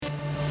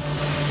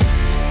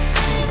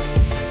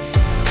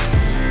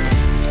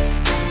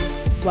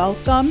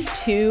Welcome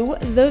to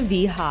the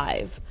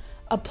V-Hive,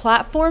 a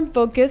platform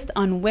focused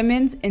on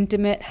women's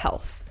intimate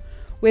health.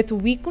 With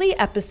weekly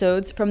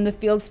episodes from the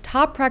field's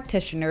top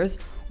practitioners,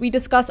 we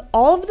discuss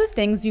all of the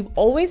things you've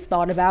always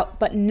thought about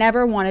but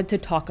never wanted to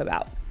talk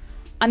about.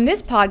 On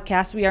this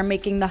podcast, we are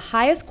making the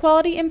highest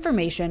quality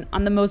information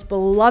on the most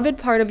beloved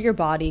part of your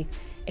body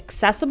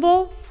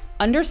accessible,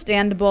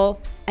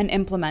 understandable, and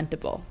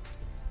implementable.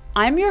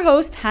 I'm your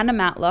host, Hannah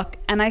Matlock,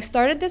 and I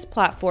started this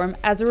platform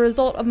as a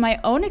result of my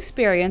own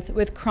experience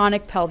with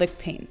chronic pelvic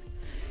pain.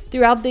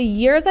 Throughout the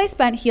years I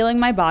spent healing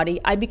my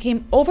body, I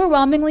became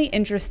overwhelmingly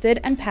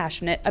interested and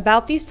passionate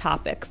about these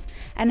topics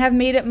and have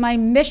made it my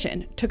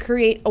mission to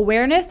create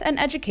awareness and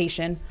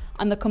education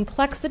on the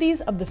complexities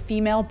of the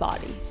female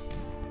body.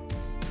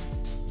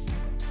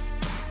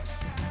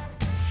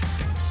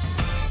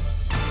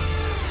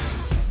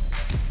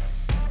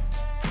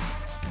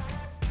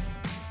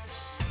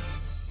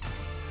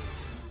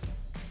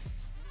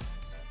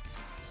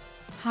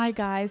 Hi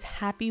guys,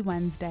 happy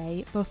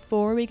Wednesday.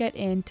 Before we get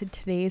into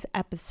today's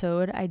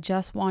episode, I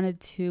just wanted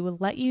to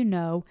let you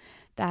know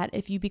that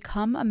if you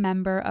become a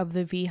member of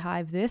the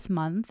V-Hive this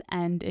month,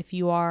 and if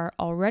you are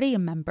already a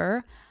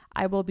member,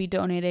 I will be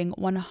donating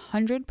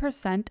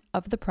 100%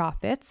 of the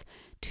profits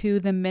to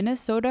the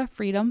Minnesota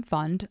Freedom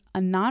Fund, a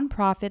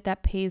nonprofit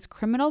that pays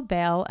criminal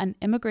bail and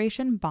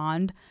immigration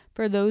bond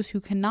for those who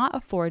cannot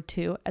afford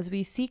to, as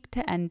we seek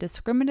to end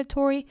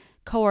discriminatory,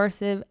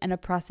 coercive, and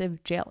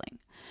oppressive jailing.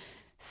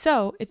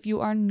 So, if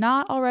you are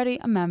not already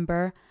a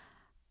member,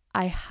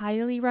 I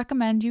highly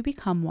recommend you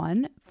become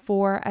one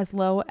for as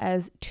low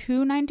as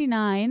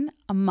 $2.99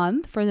 a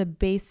month for the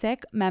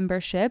basic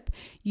membership.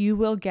 You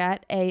will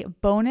get a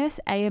bonus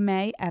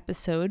AMA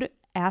episode,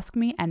 Ask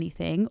Me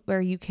Anything,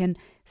 where you can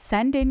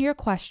send in your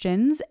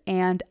questions,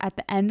 and at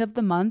the end of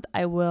the month,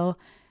 I will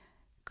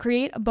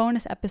create a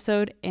bonus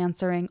episode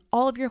answering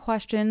all of your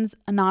questions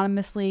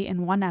anonymously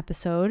in one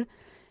episode.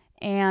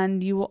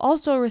 And you will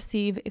also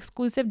receive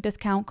exclusive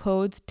discount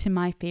codes to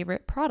my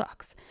favorite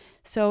products.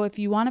 So if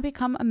you want to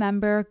become a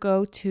member,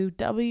 go to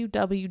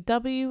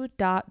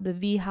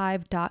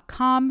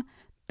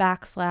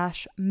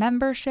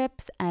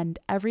www.thevhive.com/memberships and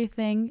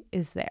everything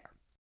is there.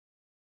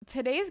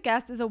 Today's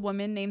guest is a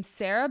woman named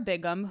Sarah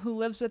Bigham who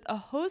lives with a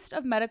host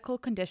of medical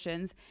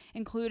conditions,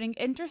 including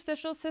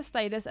interstitial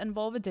cystitis and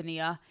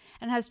vulvodynia,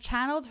 and has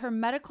channeled her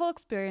medical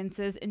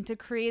experiences into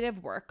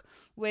creative work,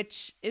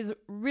 which is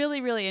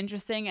really, really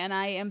interesting. And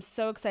I am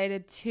so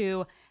excited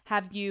to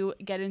have you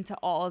get into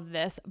all of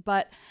this.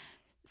 But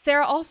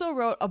Sarah also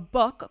wrote a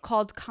book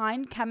called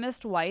Kind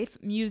Chemist Wife,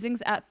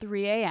 Musings at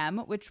 3 a.m.,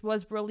 which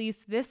was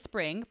released this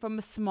spring from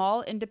a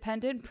small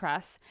independent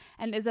press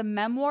and is a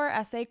memoir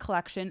essay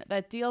collection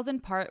that deals in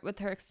part with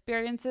her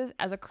experiences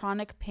as a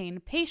chronic pain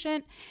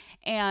patient.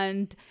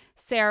 And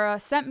Sarah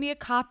sent me a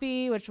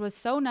copy, which was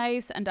so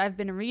nice, and I've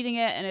been reading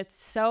it, and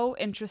it's so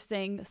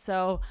interesting.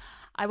 So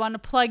I want to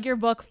plug your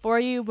book for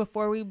you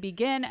before we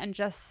begin and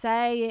just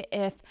say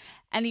if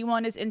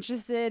anyone is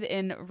interested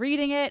in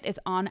reading it, it's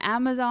on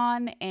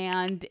Amazon,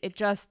 and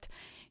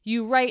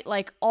you write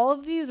like all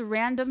of these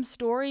random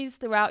stories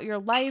throughout your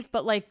life,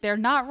 but like they're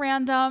not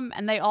random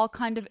and they all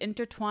kind of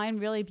intertwine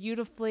really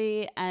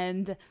beautifully.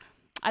 And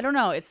I don't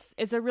know,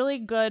 it's a really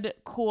good,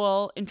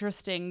 cool,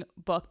 interesting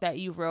book that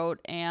you wrote.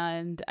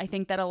 And I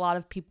think that a lot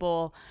of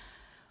people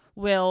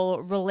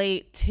will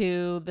relate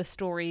to the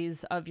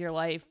stories of your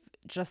life.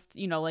 Just,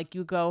 like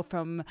you go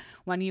from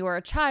when you were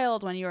a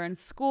child, when you were in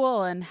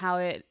school, and how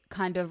it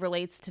kind of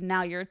relates to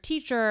now you're a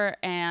teacher,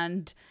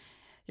 and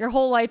your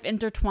whole life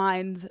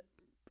intertwines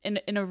in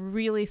a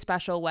really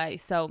special way.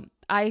 So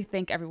I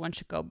think everyone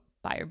should go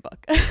buy your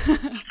book. Well,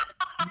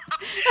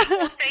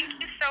 thank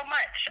you so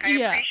much. I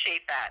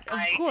appreciate that. Of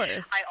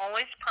course. I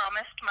always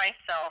promised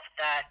myself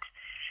that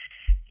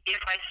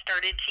if I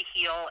started to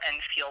heal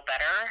and feel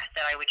better,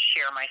 that I would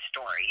share my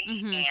story.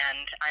 Mm-hmm.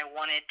 And I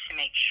wanted to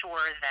make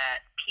sure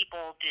that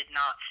people did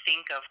not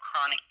think of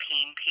chronic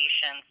pain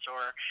patients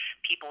or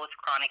people with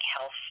chronic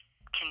health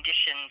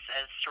conditions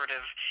as sort of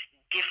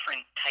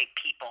different type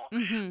people,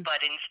 mm-hmm.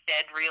 but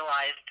instead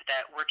realized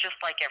that we're just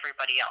like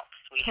everybody else.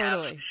 We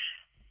totally have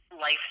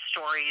life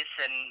stories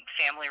and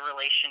family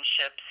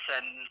relationships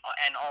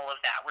and all of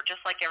that. We're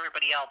just like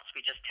everybody else.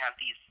 We just have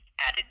these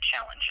added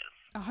challenges.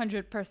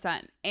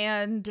 100%.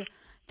 And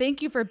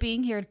thank you for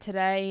being here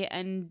today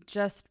and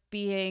just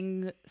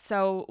being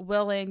so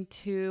willing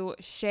to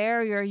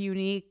share your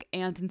unique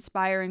and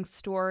inspiring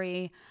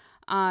story.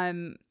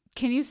 Can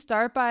you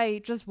start by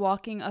just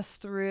walking us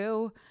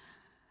through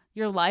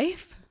your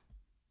life?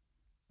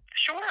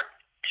 Sure.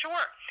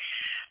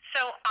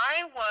 So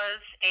I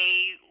was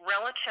a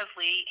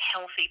relatively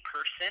healthy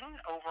person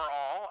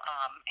overall,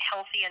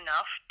 healthy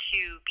enough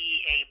to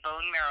be a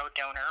bone marrow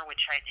donor,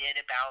 which I did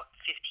about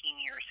 15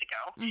 years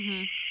ago.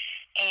 Mm-hmm.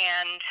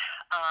 And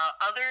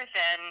other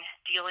than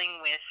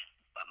dealing with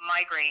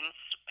migraines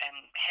and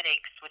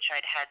headaches, which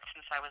I'd had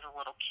since I was a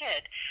little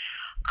kid,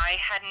 I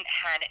hadn't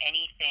had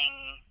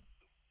anything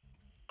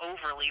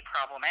overly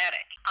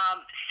problematic.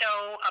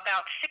 So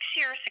about 6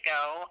 years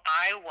ago,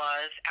 I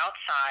was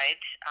outside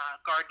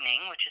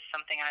gardening, which is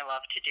something I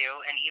love to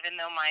do. And even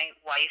though my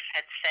wife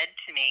had said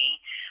to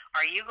me,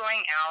 "Are you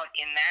going out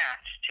in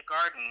that to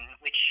garden?"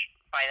 which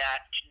by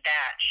that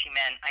she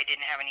meant I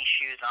didn't have any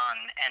shoes on,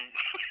 and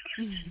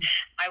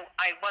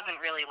I wasn't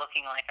really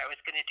looking like I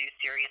was going to do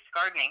serious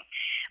gardening.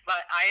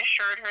 But I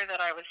assured her that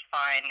I was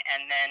fine,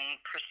 and then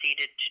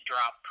proceeded to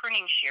drop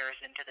pruning shears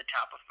into the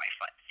top of my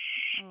foot.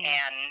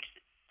 And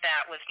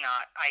that was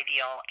not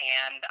ideal,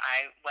 and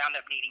I wound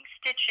up needing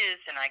stitches,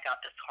 and I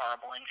got this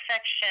horrible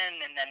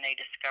infection, and then they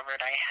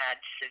discovered I had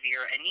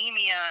severe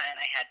anemia, and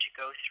I had to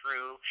go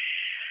through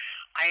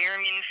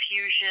iron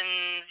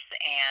infusions,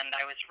 and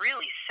I was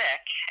really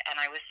sick, and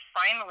I was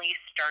finally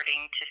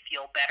starting to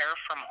feel better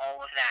from all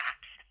of that.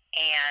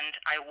 And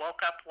I woke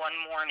up one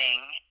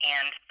morning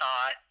and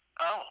thought,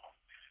 oh,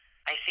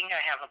 I think I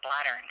have a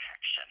bladder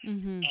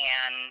infection.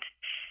 And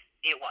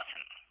it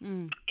wasn't.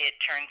 It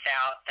turns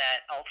out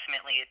that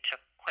ultimately it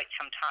took quite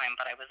some time,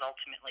 but I was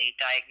ultimately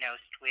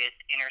diagnosed with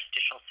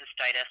interstitial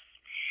cystitis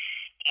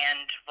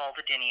and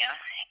vulvodynia.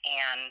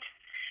 And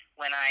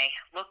when I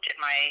looked at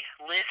my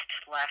list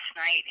last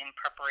night in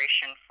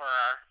preparation for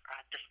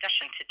our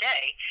discussion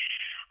today,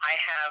 I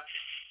have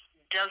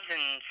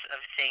dozens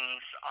of things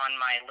on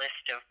my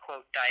list of,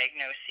 quote,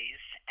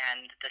 diagnoses,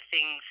 and the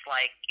things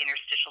like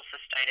interstitial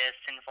cystitis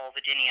and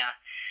vulvodynia,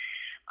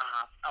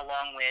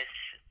 along with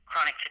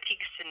chronic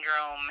fatigue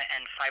syndrome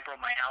and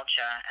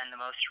fibromyalgia, and the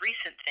most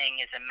recent thing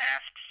is a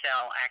mast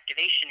cell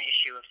activation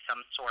issue of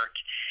some sort.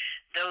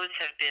 Those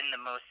have been the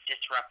most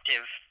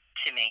disruptive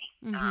to me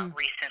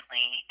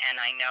recently, and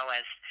I know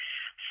as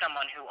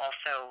someone who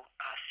also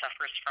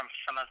suffers from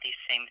some of these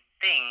same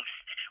things,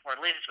 or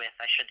lives with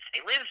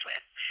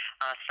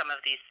some of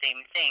these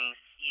same things,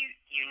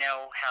 you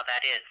know how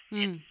that is.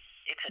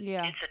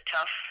 It's a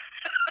tough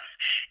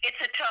it's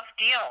a tough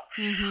deal.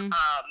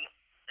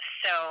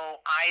 So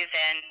I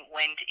then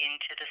went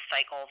into the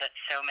cycle that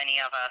so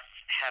many of us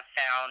have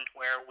found,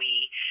 where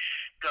we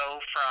go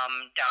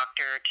from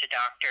doctor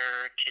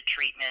to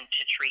treatment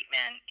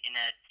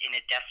in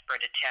a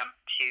desperate attempt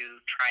to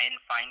try and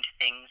find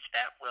things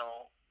that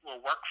will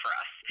work for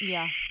us.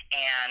 Yeah.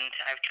 And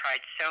I've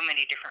tried so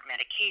many different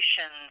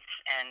medications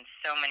and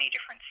so many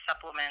different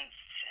supplements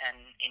and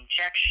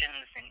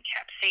injections and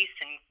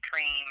capsaicin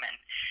cream and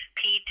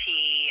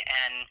PT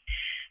and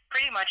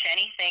pretty much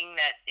anything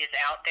that is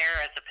out there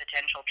as a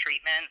potential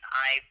treatment,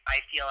 I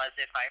feel as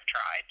if I've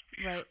tried.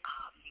 Right.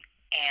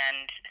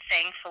 And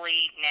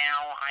thankfully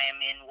now I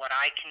am in what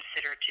I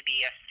consider to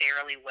be a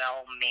fairly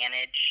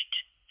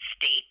well-managed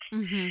state,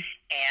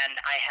 and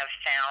I have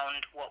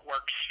found what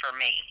works for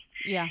me.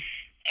 Yeah.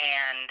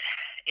 And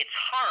it's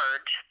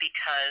hard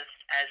because,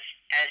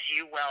 as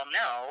you well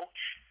know,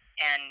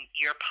 and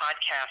your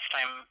podcast,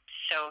 I'm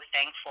so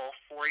thankful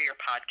for your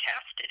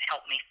podcast. It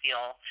helped me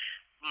feel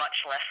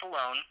much less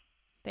alone.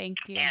 Thank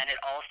you. And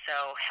it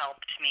also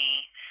helped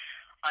me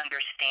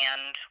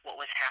understand what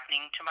was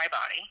happening to my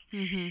body.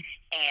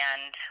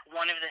 And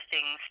one of the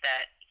things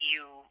that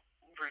you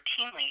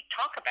routinely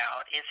talk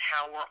about is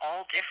how we're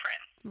all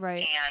different.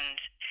 Right. And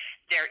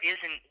there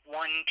isn't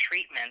one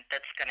treatment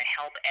that's going to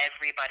help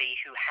everybody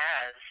who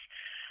has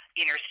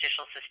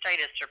interstitial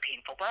cystitis or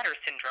painful bladder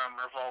syndrome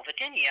or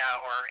vulvodynia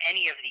or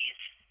any of these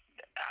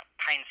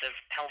kinds of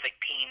pelvic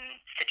pain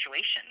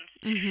situations.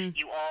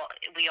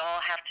 We all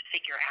have to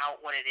figure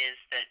out what it is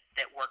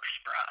that works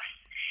for us,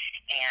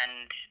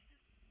 and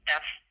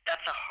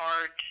that's a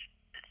hard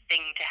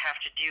thing to have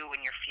to do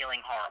when you're feeling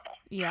horrible.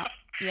 Yeah.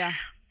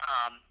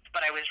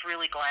 But I was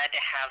really glad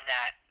to have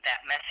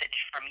that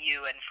message from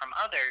you and from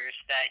others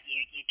that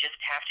you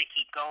just have to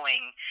keep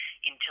going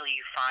until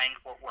you find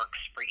what works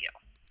for you.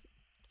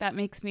 That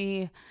makes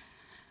me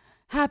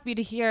happy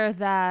to hear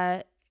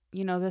that,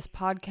 this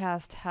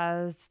podcast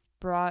has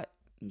brought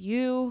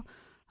you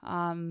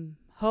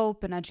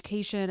hope and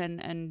education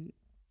and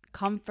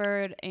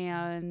comfort,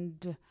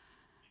 and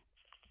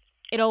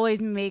it always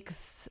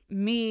makes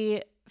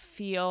me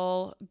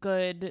feel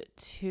good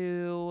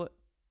to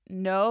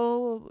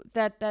know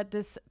that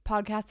this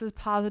podcast is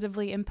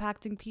positively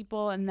impacting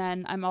people. And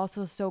then I'm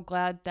also so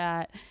glad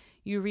that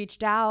you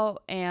reached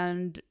out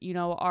and,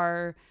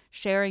 are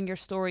sharing your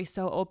story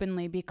so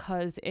openly,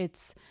 because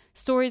it's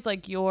stories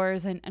like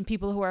yours and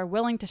people who are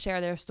willing to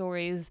share their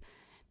stories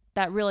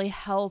that really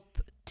help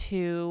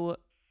to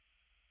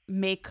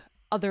make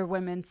other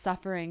women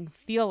suffering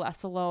feel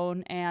less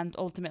alone and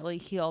ultimately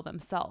heal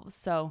themselves.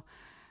 So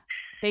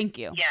thank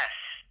you. Yes.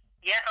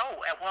 Yeah. Oh,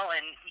 well,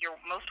 and you're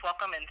most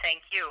welcome, and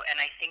thank you. And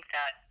I think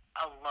that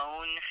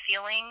alone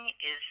feeling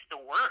is the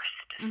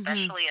worst,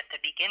 especially at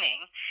the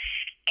beginning.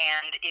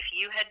 And if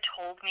you had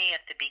told me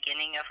at the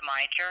beginning of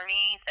my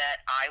journey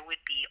that I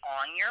would be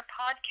on your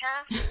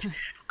podcast,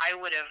 I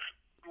would have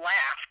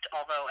laughed,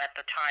 although at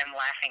the time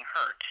laughing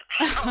hurt.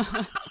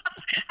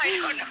 I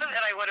don't know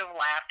that I would have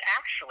laughed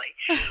actually,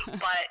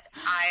 but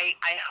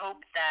I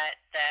hope that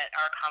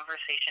our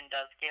conversation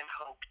does give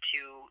hope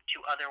to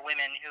other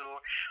women who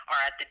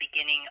are at the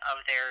beginning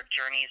of their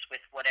journeys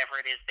with whatever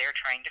it is they're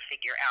trying to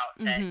figure out,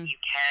 that you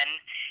can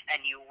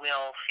and you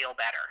will feel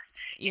better.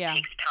 Yeah. It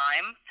takes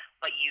time,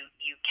 but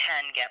you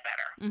can get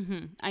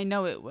better. I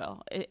know it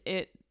will.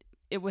 It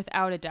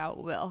without a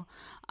doubt will.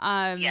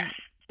 Yes.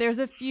 There's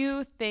a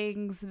few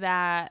things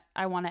that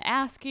I want to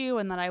ask you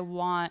and that I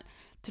want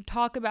to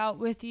talk about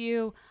with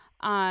you.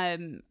 I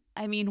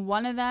mean,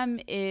 one of them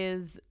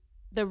is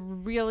the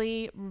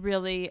really,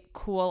 really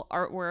cool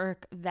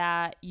artwork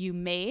that you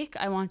make.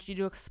 I want you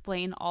to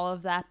explain all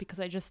of that because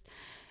I just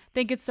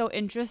think it's so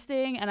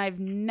interesting, and I've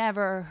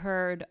never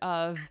heard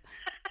of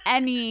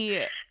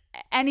anything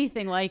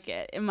like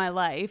it in my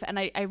life, and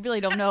I really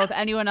don't know if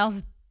anyone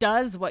else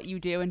does what you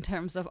do in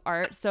terms of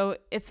art. So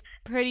it's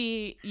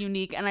pretty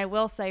unique, and I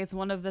will say it's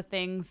one of the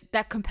things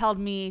that compelled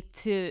me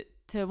to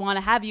want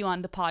to have you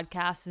on the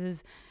podcast,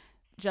 is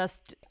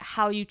just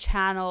how you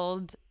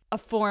channeled a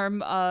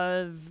form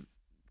of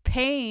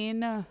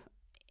pain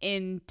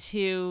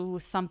into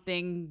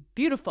something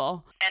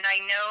beautiful. And I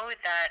know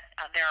that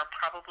there are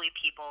probably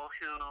people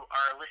who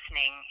are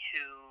listening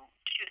to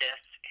this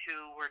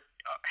who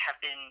have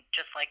been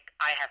just like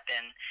I have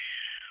been,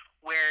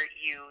 where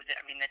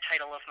the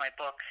title of my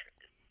book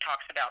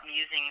talks about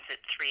musings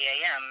at 3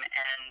 a.m.,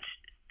 and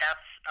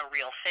that's a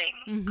real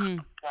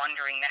thing.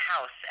 Wandering the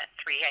house at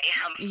 3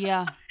 a.m.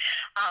 Yeah.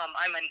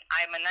 I'm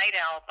a night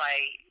owl by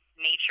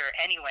nature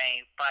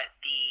anyway, but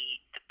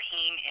the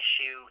pain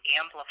issue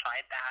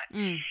amplified that.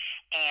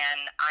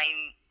 And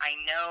I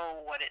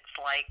know what it's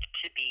like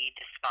to be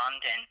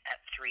despondent at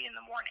 3 a.m.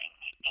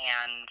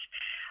 And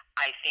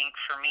I think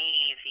for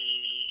me,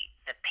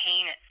 the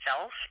pain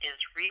itself is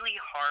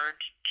really hard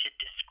to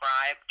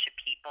describe to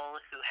people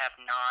who have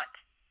not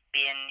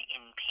been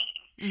in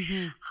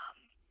pain.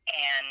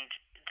 And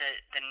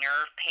the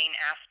nerve pain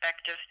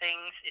aspect of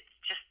things, it's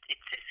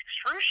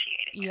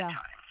excruciating at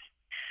times.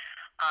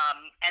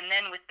 And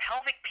then with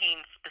pelvic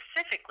pain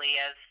specifically,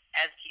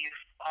 as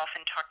you've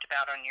often talked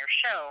about on your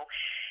show,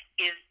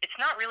 it's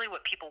not really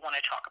what people want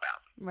to talk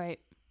about. Right.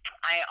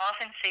 I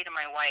often say to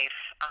my wife,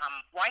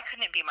 why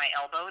couldn't it be my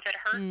elbow that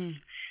hurts?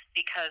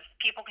 Because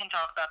people can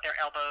talk about their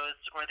elbows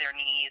or their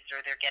knees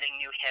or they're getting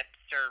new hips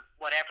or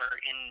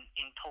whatever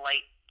in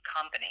polite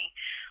company.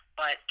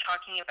 But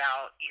talking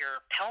about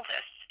your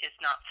pelvis is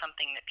not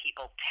something that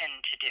people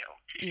tend to do.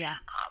 Yeah.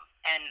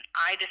 And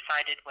I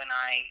decided when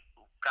I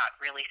got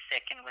really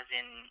sick and was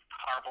in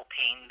horrible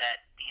pain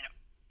that,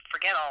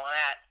 forget all of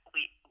that.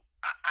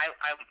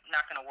 I'm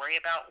not going to worry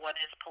about what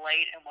is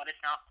polite and what is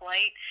not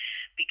polite,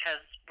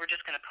 because we're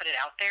just going to put it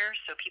out there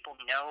so people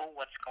know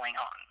what's going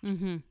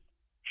on.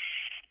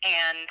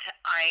 And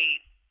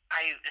I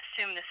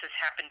assume this has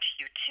happened to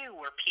you too,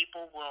 where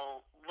people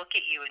will look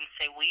at you and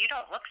say, well, you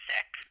don't look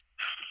sick.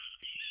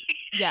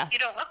 Yes.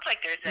 You don't look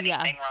like there's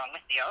anything wrong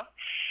with you.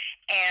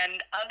 And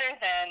other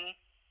than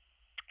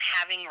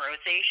having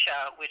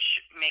rosacea,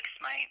 which makes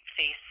my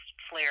face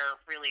flare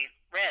really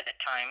red at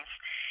times,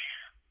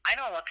 I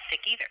don't look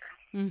sick either.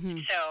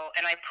 So,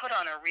 and I put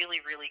on a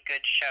really, really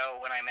good show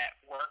when I'm at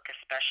work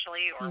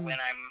especially, or when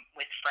I'm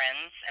with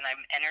friends, and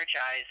I'm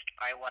energized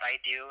by what I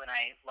do, and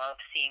I love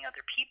seeing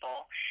other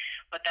people,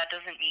 but that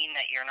doesn't mean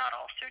that you're not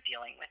also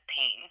dealing with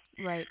pain.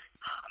 Right.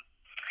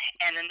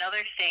 And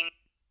another thing,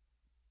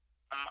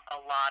 a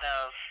lot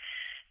of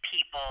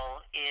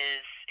people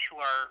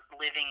who are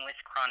living with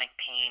chronic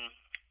pain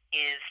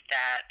is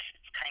that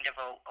it's kind of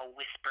a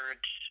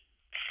whispered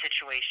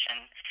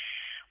situation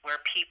where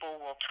people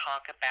will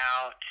talk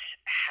about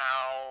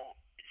how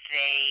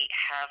they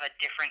have a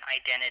different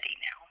identity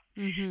now.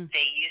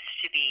 They used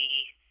to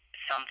be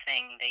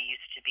something,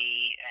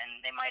 and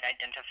they might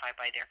identify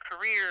by their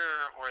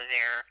career or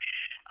their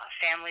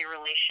family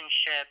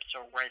relationships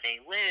or where they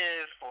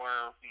live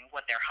or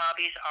what their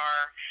hobbies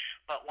are.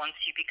 But once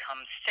you become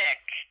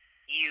sick,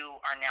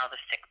 you are now the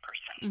sick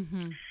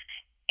person.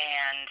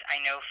 And I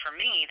know for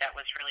me that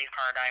was really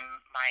hard.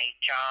 My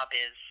job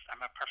is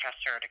I'm a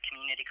professor at a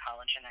community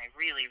college, and I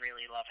really,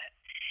 really love it.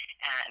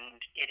 And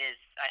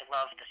I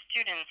love the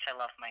students, I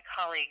love my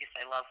colleagues,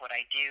 I love what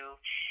I do.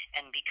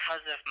 And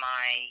because of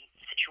my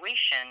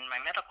situation,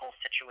 my medical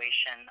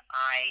situation,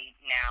 I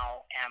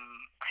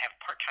have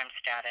part-time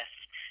status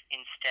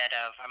instead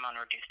of I'm on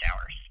reduced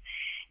hours.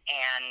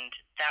 And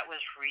that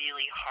was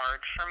really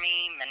hard for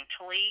me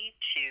mentally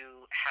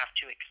to have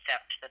to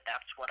accept that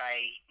that's what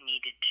I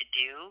needed to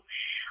do.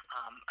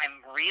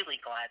 I'm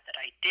really glad that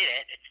I did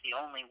it. It's the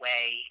only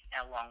way,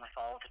 along with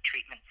all of the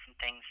treatments and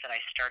things, that I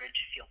started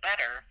to feel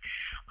better.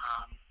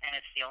 And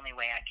it's the only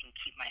way I can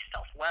keep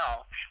myself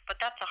well. But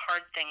that's a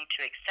hard thing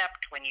to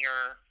accept when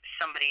you're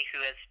somebody who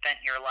has spent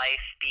your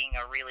life being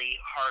a really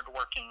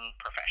hard-working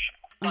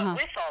professional. But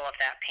with all of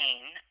that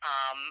pain,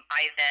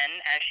 I then,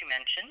 as you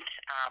mentioned,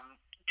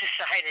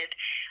 decided,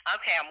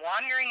 okay, I'm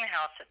wandering the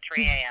house at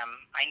 3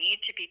 a.m. I need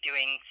to be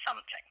doing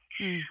something.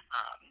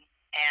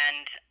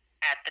 And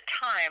at the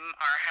time,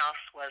 our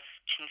house was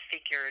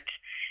configured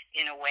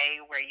in a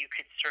way where you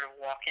could sort of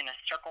walk in a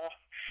circle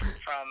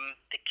from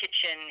the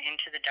kitchen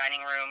into the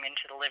dining room,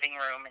 into the living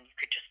room, and you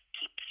could just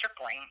keep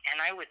circling.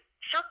 And I would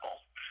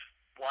circle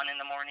 1 in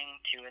the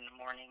morning, 2 in the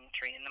morning,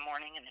 3 in the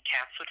morning, and the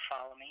cats would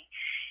follow me.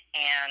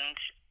 And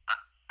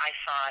I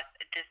thought,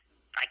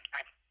 I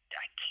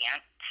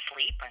can't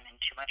sleep. I'm in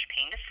too much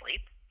pain to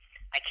sleep.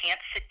 I can't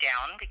sit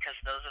down because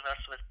those of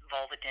us with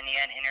vulvodynia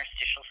and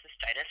interstitial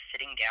cystitis,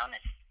 sitting down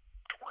is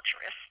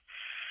torturous.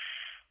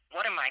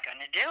 What am I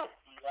going to do?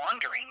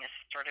 Wandering is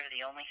sort of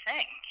the only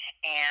thing.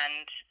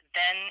 And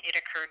then it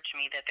occurred to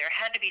me that there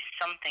had to be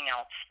something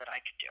else that I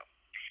could do.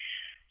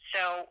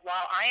 So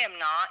while I am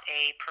not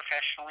a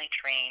professionally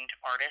trained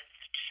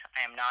artist,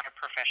 I am not a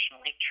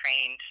professionally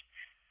trained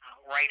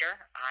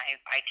writer.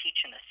 I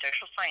teach in the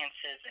social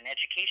sciences and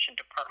education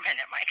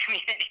department at my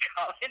community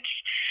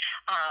college.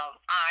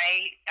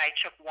 I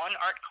took one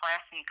art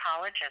class in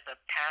college as a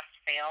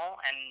pass-fail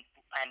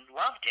and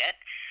loved it.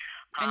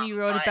 And you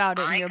wrote about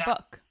it in your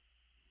book.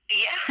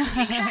 Yeah,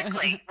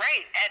 exactly.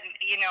 Right. And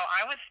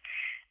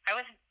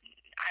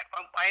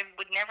I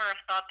would never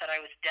have thought that I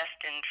was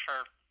destined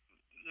for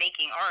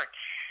making art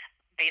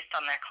based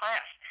on that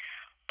class.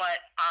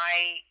 But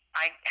I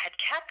had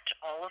kept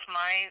all of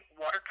my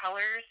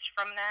watercolors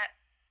from that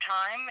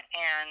time,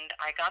 and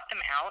I got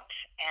them out.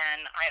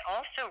 And I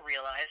also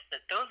realized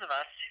that those of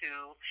us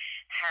who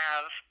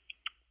have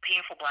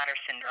painful bladder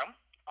syndrome,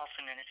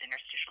 also known as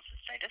interstitial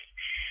cystitis,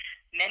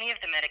 many of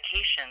the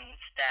medications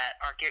that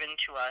are given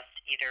to us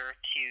either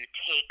to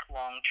take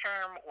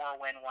long-term or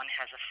when one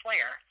has a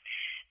flare,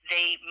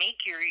 they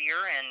make your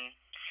urine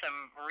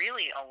some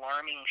really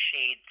alarming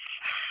shades.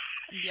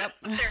 Yep.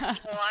 There's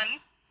one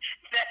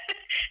that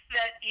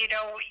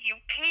you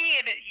pee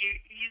and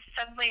you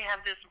suddenly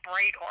have this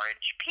bright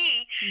orange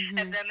pee,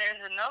 and then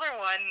there's another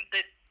one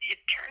that it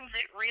turns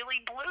it really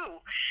blue.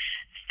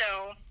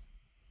 So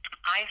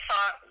I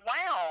thought,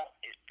 wow,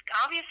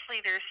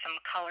 obviously there's some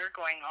color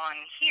going on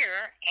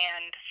here,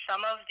 and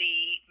some of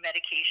the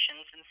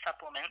medications and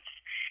supplements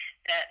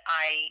that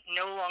I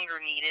no longer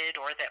needed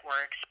or that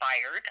were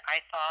expired, I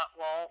thought,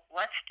 well,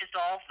 let's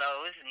dissolve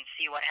those and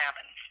see what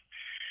happens.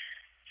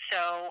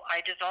 So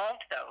I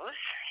dissolved those,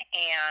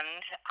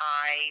 and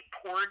I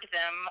poured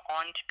them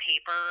onto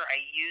paper.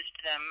 I used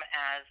them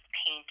as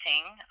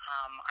painting.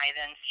 I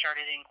then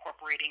started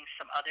incorporating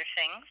some other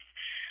things.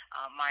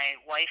 My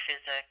wife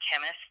is a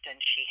chemist,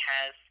 and she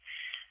has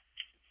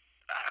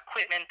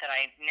equipment that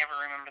I never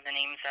remember the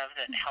names of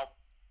that help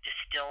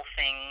distill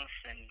things,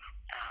 and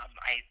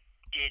I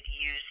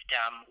used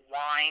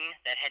wine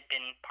that had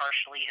been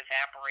partially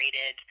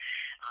evaporated.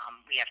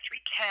 We have 3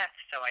 cats,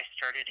 so I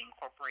started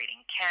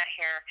incorporating cat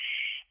hair,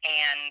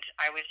 and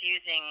I was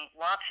using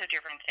lots of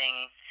different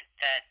things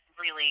that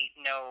really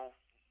no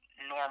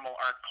normal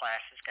art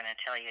class is going to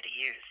tell you to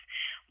use.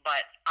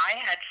 But I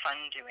had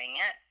fun doing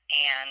it,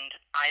 and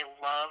I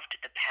loved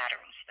the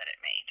patterns that it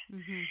made.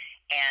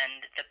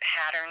 And the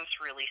patterns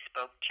really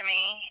spoke to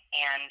me,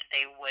 and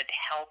they would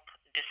help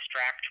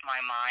distract my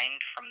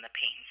mind from the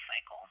pain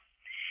cycle.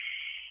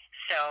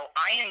 So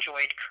I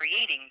enjoyed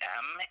creating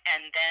them,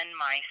 and then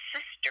my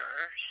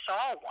sister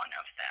saw one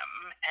of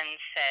them and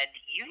said,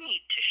 you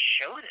need to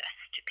show this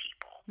to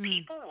people.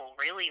 People will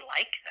really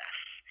like this.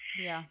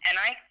 Yeah. And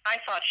I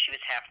thought she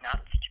was half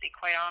nuts, to be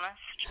quite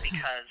honest,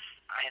 because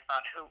I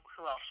thought, who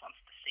else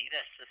wants to see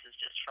this? This is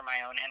just for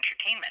my own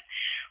entertainment.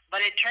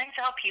 But it turns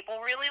out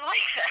people really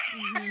like this.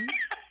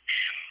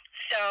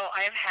 So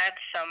I've had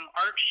some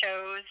art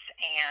shows,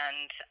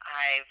 and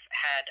I've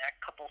had a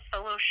couple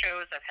solo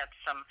shows. I've had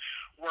some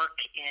work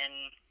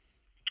in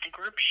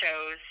group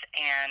shows,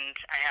 and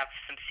I have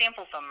some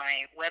samples on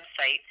my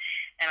website,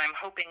 and I'm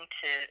hoping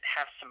to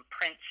have some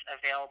prints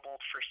available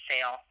for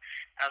sale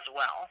as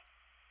well.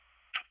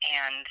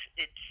 And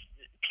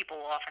people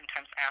will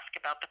oftentimes ask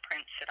about the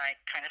prints, and I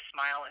kind of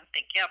smile and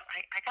think, yep,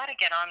 I got to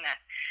get on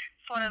that.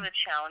 It's one of the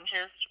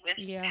challenges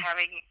with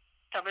having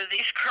some of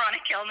these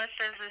chronic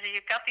illnesses is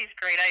you've got these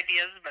great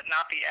ideas, but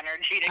not the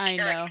energy to carry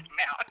them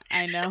out.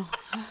 I know.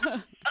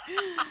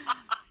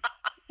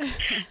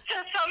 So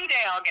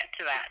someday I'll get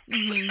to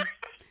that.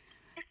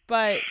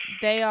 But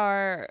they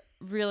are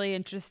really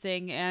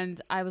interesting, and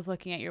I was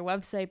looking at your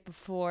website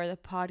before the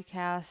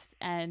podcast,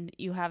 and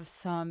you have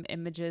some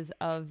images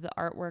of the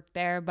artwork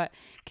there. But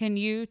can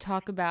you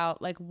talk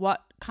about, like,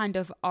 what kind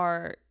of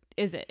art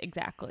is it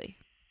exactly?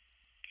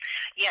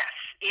 Yes,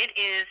 it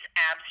is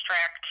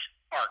abstract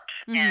art.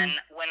 And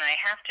when I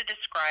have to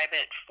describe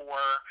it for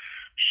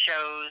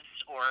shows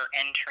or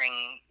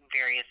entering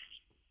various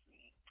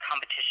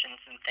competitions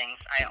and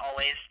things, I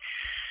always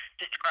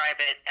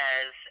describe it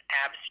as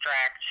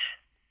abstract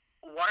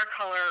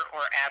watercolor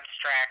or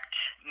abstract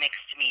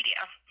mixed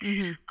media.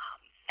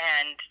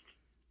 And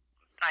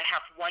I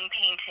have one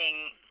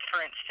painting,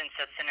 for instance,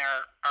 that's in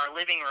our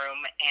living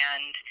room,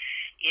 and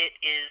it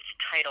is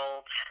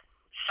titled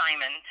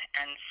Simon,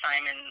 and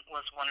Simon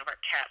was one of our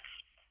cats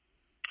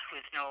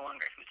who's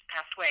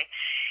passed away,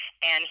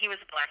 and he was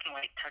a black and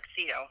white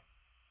tuxedo.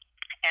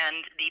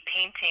 And the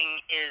painting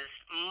is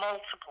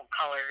multiple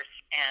colors,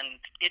 and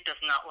it does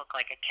not look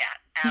like a cat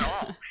at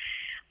all.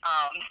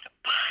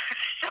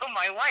 So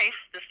my wife,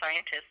 the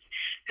scientist,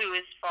 who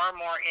is far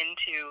more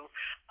into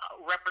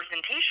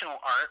representational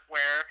art,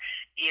 where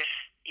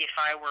if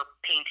I were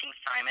painting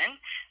Simon,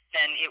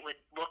 then it would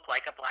look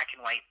like a black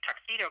and white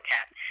tuxedo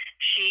cat.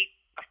 She,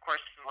 of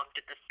course, looked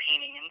at this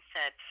painting and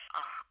said,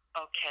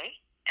 okay,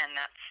 and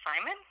that's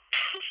Simon?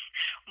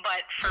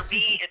 But for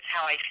me, it's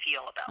how I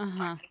feel about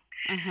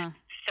Simon.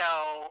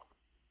 So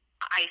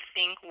I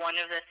think one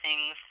of the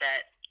things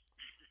that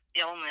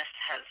illness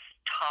has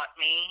taught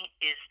me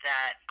is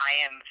that I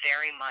am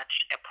very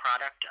much a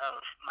product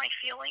of my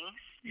feelings.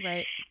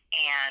 Right.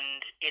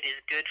 And it is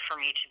good for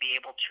me to be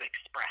able to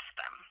express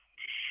them.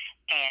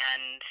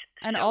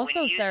 And so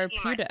also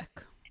therapeutic.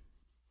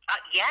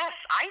 Yes,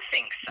 I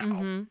think so.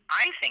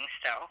 I think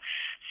so.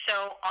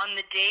 So on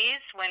the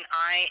days when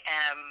I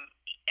am,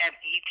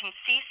 you can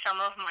see some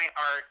of my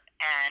art,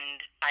 and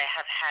I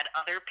have had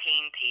other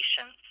pain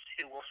patients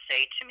who will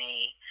say to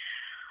me,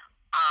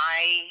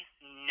 I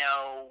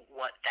know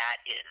what that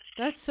is.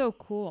 That's so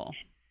cool.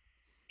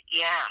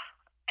 Yeah.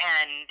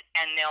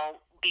 And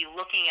they'll be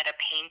looking at a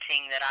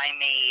painting that I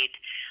made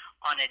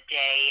on a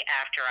day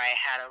after I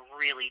had a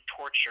really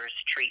torturous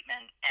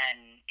treatment,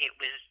 and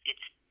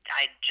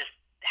I just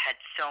had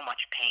so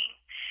much pain.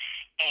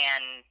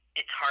 And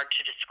it's hard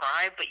to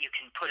describe, but you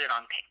can put it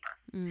on paper.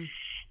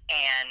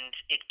 And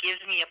it gives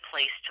me a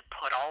place to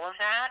put all of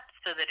that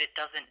so that it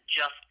doesn't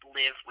just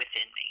live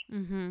within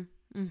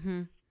me.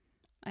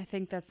 I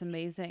think that's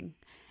amazing.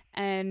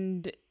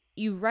 And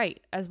you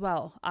write as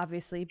well,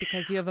 obviously,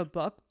 because you have a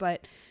book,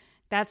 but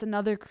that's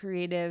another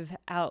creative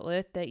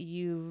outlet that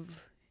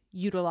you've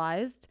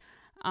utilized.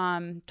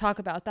 Talk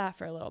about that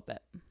for a little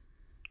bit.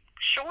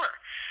 Sure.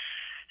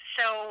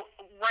 So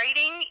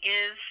writing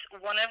is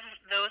one of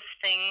those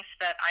things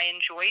that I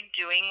enjoyed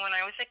doing when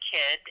I was a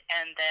kid,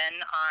 and then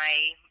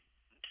I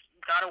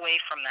got away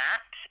from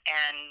that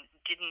and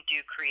didn't do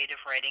creative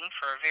writing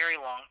for a very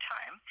long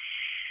time.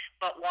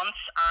 But once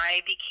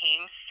I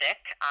became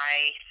sick,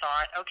 I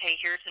thought, okay,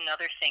 here's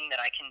another thing that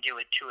I can do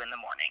at 2 a.m.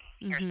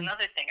 Here's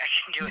another thing I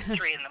can do at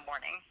 3 a.m.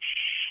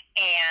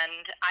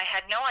 And I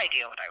had no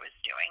idea what I was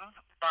doing,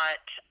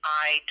 but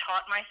I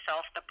taught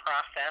myself the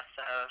process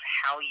of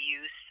how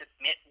you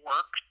submit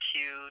work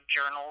to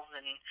journals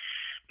and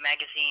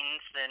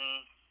magazines and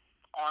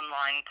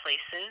online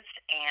places.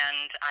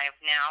 And I've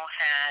now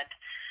had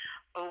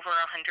over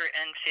 150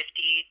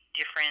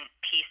 different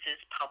pieces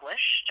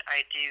published.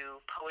 I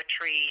do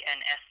poetry and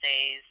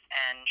essays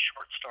and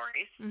short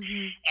stories.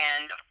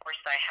 And, of course,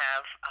 I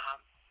have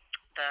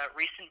the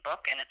recent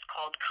book, and it's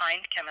called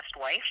Kind Chemist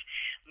Wife,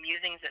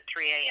 Musings at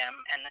 3 a.m.,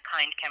 and the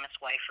Kind Chemist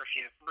Wife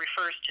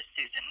refers to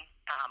Susan,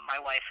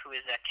 my wife, who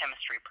is a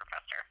chemistry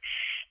professor.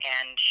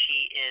 And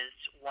she is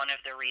one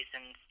of the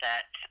reasons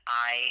that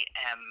I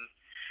am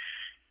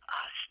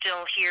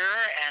still here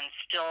and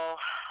still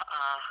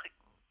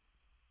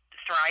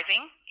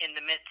thriving in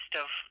the midst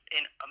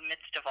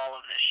of all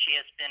of this. She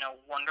has been a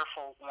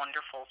wonderful,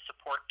 wonderful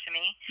support to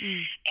me,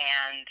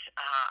 and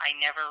I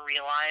never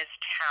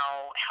realized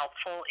how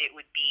helpful it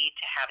would be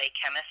to have a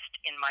chemist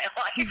in my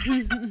life.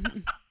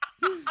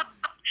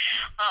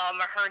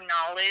 Her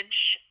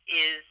knowledge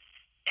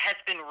has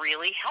been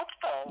really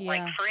helpful. Yeah.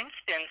 Like, for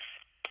instance,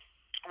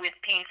 with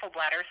painful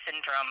bladder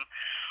syndrome,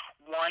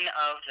 one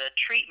of the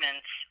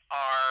treatments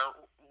are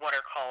what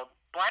are called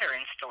bladder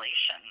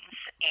installations,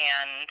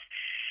 and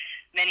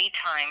many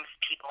times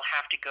people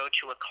have to go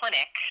to a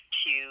clinic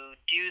to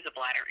do the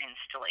bladder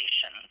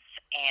installations.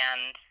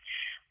 And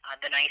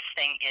the nice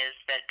thing is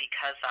that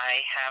because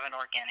I have an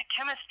organic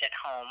chemist at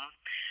home,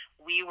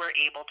 we were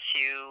able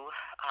to,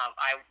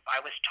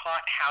 I was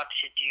taught how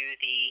to do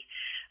the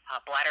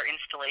bladder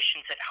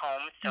installations at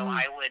home, so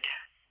I would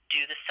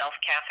do the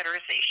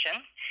self-catheterization,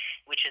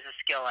 which is a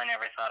skill I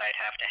never thought I'd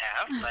have to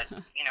have, but,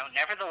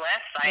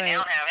 nevertheless, I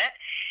now have it.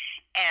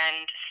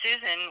 And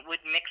Susan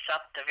would mix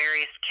up the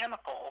various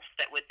chemicals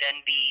that would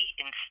then be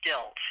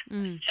instilled.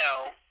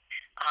 So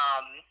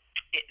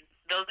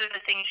those are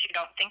the things you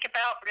don't think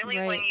about,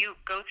 really, when you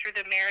go through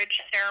the marriage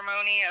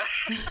ceremony of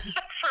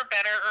for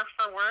better or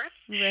for worse.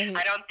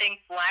 I don't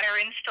think bladder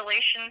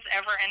installations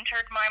ever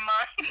entered my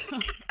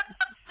mind.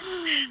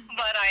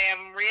 But I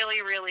am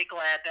really, really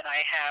glad that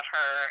I have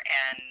her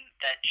and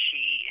that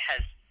she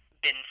has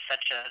been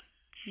such a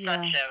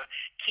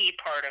key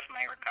part of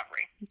my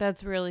recovery.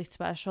 That's really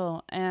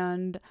special.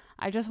 And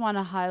I just want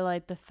to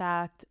highlight the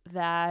fact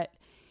that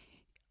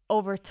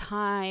over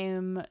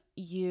time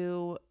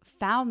you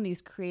found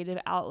these creative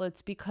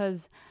outlets,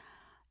 because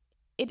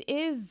it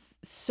is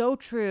so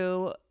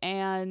true,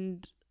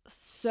 and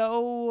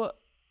so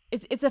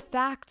it's a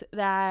fact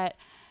that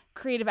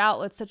creative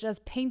outlets such as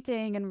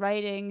painting and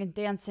writing and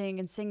dancing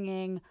and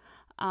singing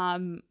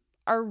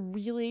are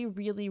really,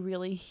 really,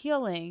 really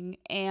healing.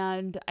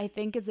 And I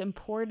think it's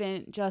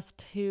important just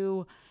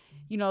to,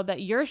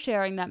 that you're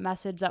sharing that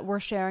message, that we're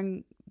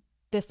sharing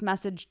this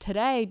message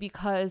today,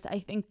 because I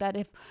think that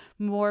if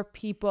more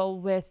people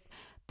with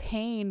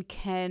pain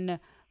can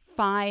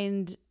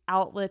find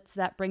outlets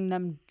that bring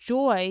them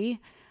joy,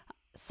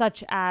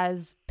 such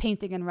as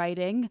painting and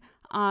writing,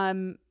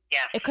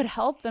 it could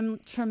help them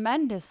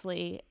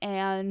tremendously.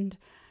 And,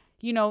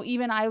 you know,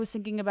 even I was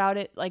thinking about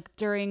it, like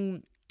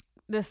during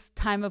this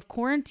time of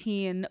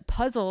quarantine,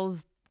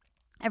 puzzles,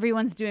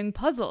 everyone's doing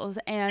puzzles.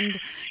 And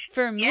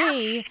for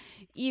me,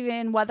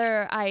 even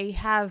whether I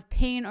have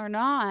pain or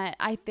not,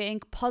 I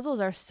think puzzles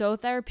are so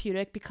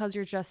therapeutic because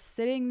you're just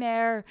sitting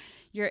there,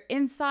 you're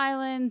in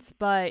silence,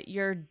 but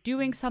you're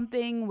doing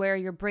something where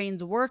your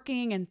brain's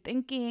working and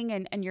thinking,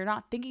 and you're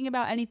not thinking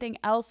about anything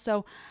else.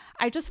 So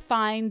I just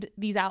find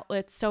these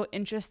outlets so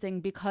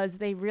interesting because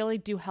they really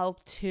do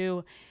help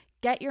to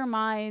get your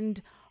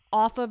mind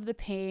off of the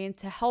pain,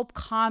 to help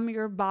calm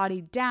your body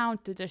down,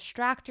 to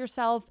distract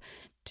yourself,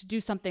 to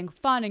do something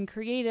fun and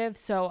creative.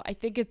 So I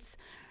think it's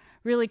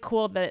really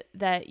cool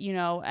that you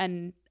know,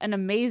 and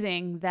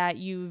amazing that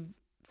you've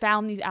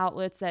found these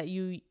outlets, that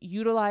you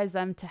utilize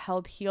them to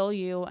help heal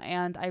you.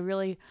 And I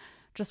really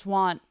just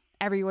want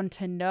everyone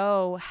to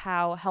know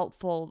how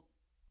helpful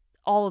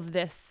all of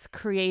this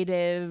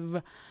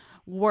creative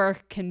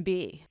work can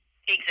be.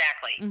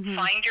 Exactly. Mm-hmm.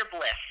 Find your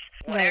bliss,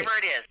 whatever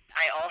it is.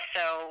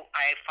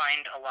 I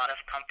find a lot of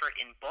comfort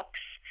in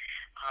books,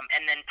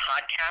 and then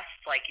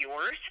podcasts like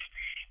yours,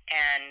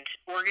 and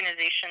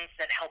organizations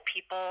that help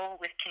people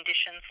with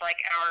conditions like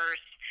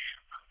ours,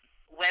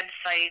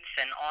 websites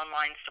and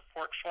online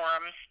support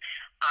forums.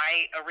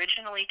 I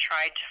originally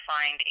tried to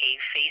find a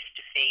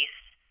face-to-face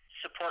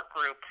support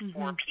group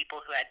for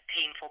people who had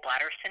painful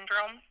bladder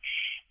syndrome,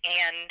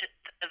 and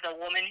the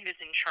woman who's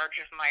in charge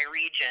of my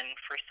region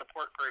for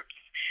support groups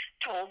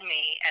told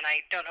me, and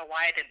I don't know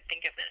why I didn't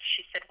think of this,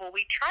 she said, well,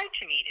 we tried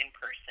to meet in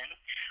person,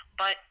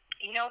 but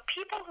you know,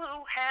 people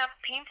who have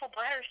painful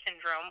bladder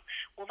syndrome,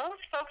 well,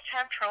 those folks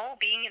have trouble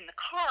being in the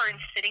car and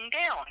sitting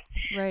down.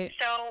 Right.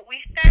 So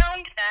we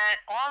found that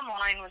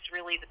online was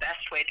really the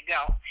best way to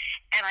go.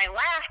 And I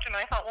laughed and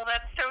I thought, well,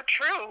 that's so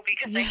true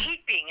because I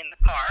hate being in the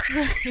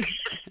car.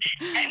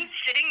 And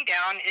sitting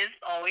down is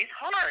always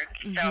hard.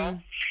 So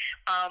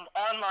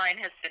online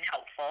has been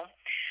helpful.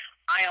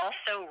 I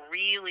also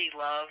really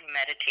love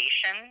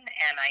meditation,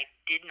 and I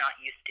did not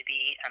used to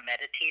be a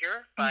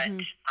meditator, but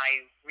I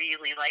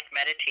really like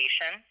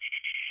meditation,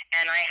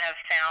 and I have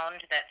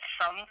found that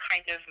some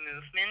kind of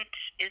movement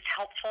is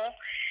helpful.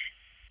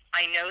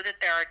 I know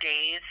that there are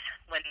days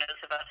when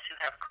those of us who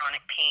have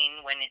chronic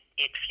pain, when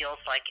it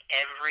feels like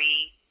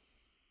every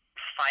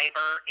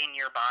fiber in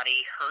your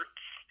body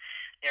hurts.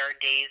 There are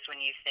days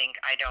when you think,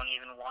 I don't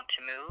even want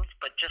to move,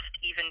 but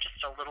even just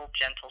a little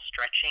gentle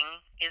stretching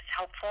is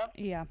helpful.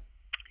 Yeah.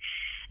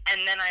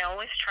 And then I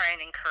always try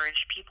and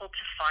encourage people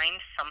to find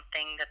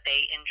something that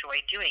they enjoy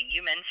doing.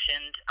 You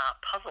mentioned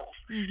puzzles.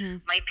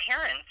 My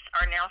parents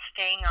are now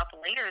staying up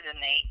later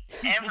than they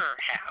ever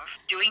have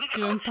doing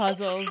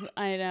puzzles.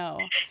 I know.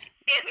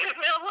 In the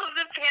middle of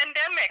the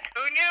pandemic.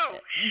 Who knew?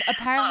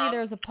 Apparently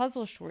there's a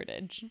puzzle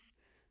shortage.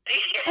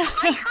 Yeah,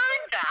 I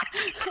heard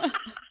that.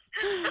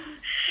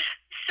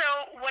 So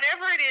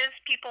whatever it is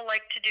people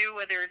like to do,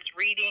 whether it's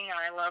reading,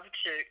 I love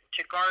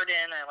to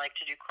garden, I like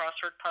to do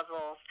crossword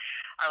puzzles,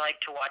 I like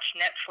to watch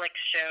Netflix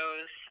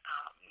shows,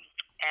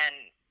 and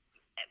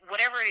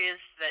whatever it is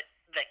that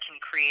can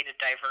create a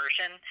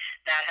diversion,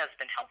 that has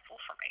been helpful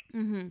for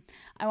me.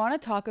 I want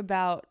to talk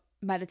about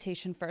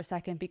meditation for a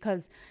second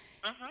because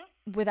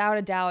without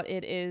a doubt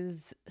it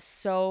is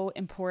so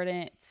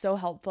important, so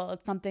helpful.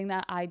 It's something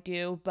that I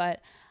do,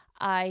 but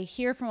I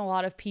hear from a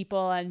lot of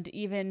people, and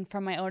even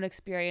from my own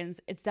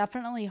experience, it's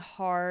definitely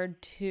hard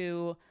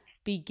to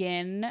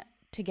begin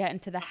to get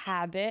into the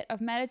habit of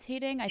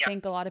meditating. I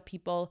think a lot of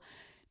people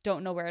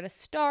don't know where to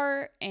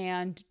start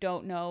and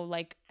don't know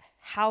like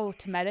how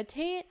to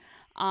meditate.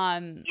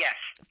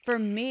 For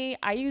me,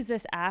 I use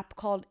this app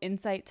called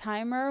Insight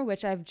Timer,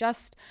 which I've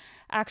just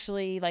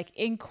actually like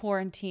in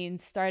quarantine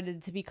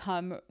started to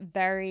become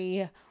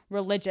very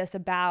religious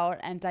about,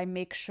 and I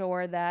make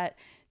sure that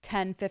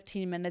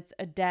 10-15 minutes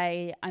a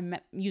day I'm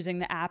using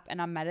the app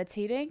and I'm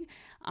meditating.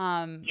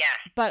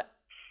 But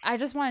I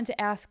just wanted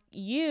to ask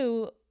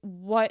you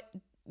what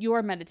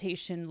your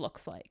meditation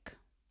looks like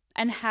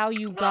and how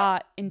you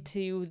got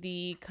into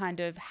the kind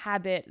of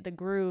habit, the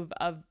groove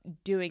of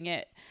doing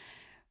it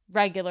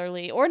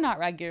regularly or not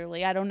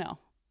regularly. I don't know.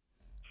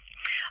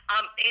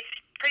 It's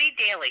pretty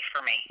daily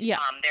for me. Yeah.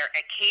 There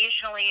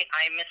occasionally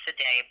I miss a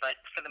day, but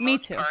for the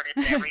most part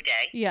it's every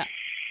day. Yeah.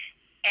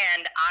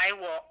 And I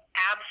will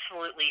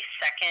absolutely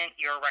second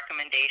your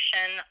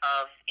recommendation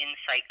of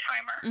Insight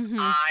Timer.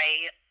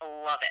 I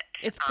love it.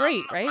 It's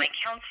great, right? My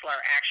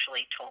counselor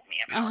actually told me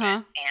about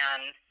it.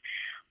 And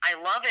I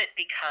love it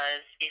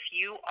because if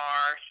you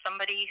are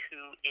somebody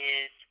who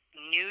is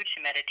new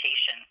to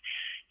meditation,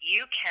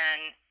 you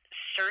can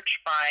search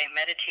by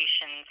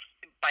meditations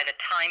by the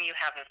time you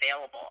have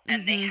available.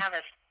 And they have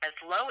as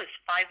low as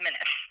 5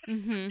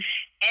 minutes.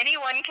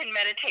 Anyone can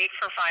meditate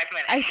for 5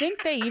 minutes. I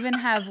think they even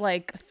have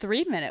like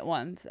 3-minute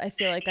ones. I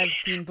feel like I've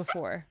seen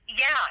before.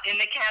 Yeah, in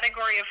the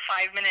category of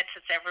 5 minutes,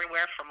 it's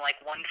everywhere from like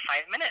 1 to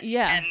 5 minutes.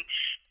 Yeah. And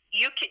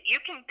you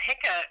can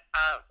pick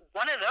a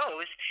one of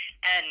those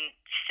and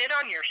sit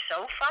on your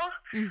sofa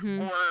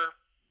or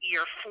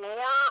your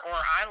floor, or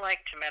I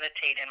like to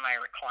meditate in my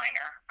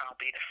recliner. I'll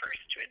be the first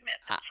to admit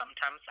that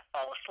sometimes I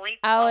fall asleep.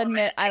 I'll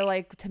admit I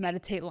like to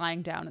meditate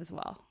lying down as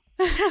well.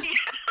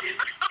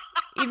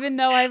 Even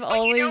though I've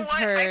always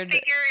heard. I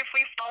figure if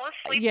we fall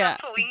asleep,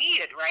 that's what we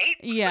needed, right?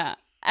 Yeah.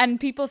 And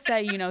people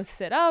say,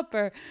 sit up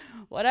or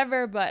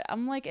whatever. But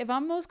I'm like, if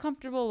I'm most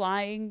comfortable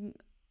lying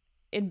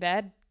in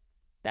bed,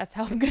 that's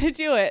how I'm going to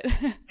do it.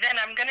 Then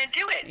I'm going to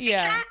do it.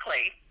 Yeah.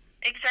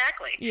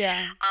 Exactly.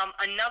 Yeah.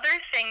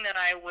 Another thing that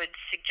I would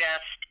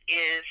suggest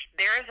is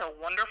there is a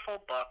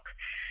wonderful book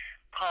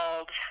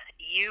called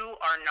You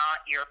Are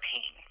Not Your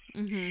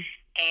Pain.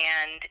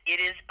 And it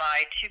is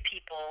by two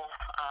people,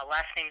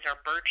 last names are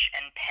Birch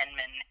and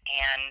Penman,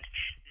 and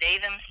they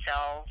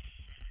themselves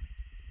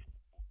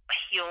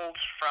healed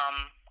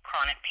from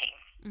chronic pain.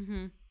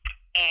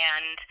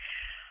 And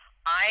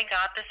I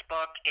got this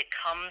book. It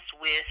comes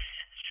with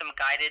some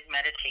guided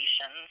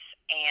meditations,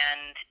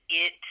 and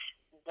it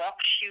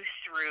walks you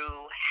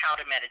through how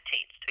to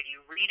meditate. So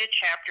you read a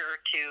chapter or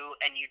two,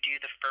 and you do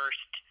the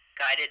first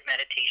guided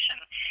meditation.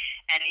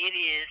 And it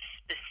is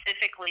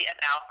specifically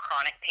about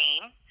chronic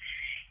pain.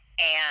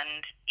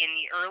 And in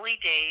the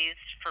early days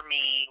for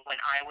me, when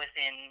I was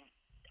in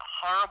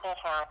horrible,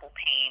 horrible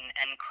pain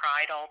and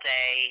cried all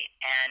day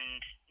and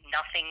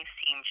nothing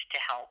seemed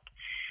to help,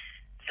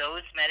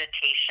 those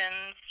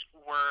meditations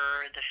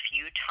were the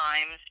few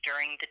times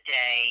during the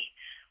day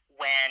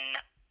when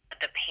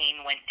the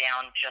pain went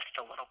down just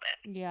a little bit.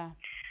 Yeah.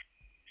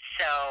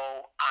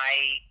 So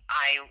I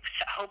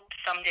hope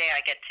someday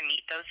I get to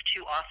meet those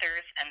two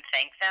authors and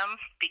thank them,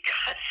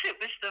 because it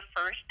was the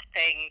first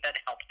thing that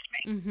helped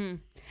me.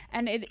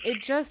 And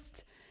it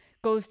just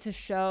goes to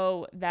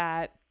show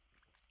that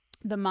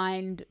the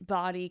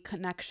mind-body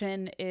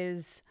connection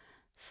is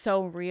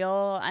so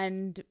real,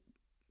 and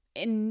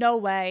in no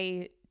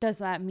way does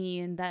that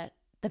mean that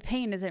the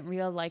pain isn't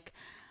real. Like,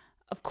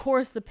 of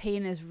course the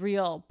pain is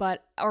real,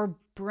 but our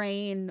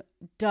brain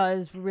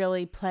does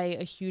really play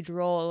a huge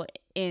role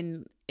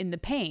in the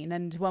pain.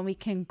 And when we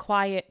can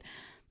quiet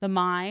the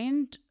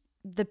mind,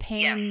 the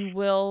pain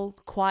will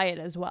quiet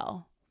as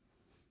well.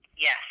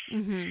 Yes.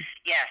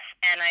 Yes.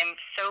 And I'm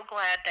so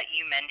glad that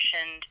you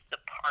mentioned the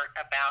part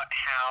about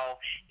how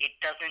it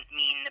doesn't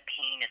mean the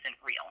pain isn't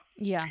real.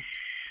 Yeah.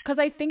 Because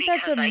I think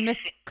that's a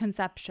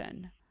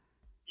misconception.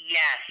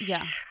 Yes.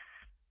 Yeah.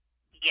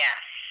 Yes.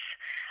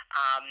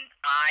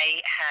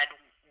 I had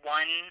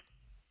one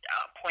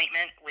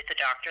appointment with a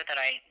doctor that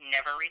I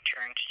never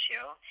returned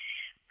to,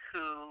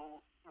 who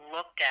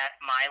looked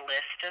at my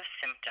list of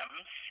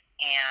symptoms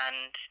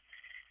and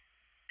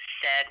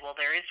said, well,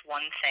 there is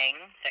one thing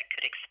that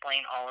could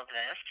explain all of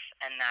this,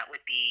 and that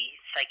would be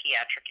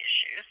psychiatric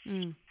issues.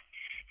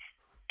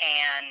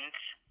 And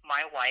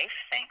my wife,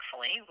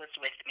 thankfully, was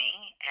with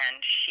me,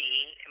 and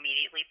she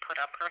immediately put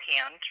up her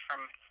hand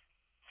from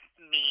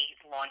me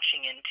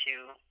launching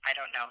into, I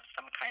don't know,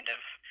 some kind of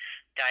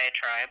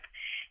diatribe,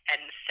 and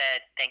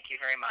said, thank you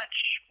very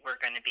much. We're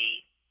going to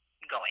be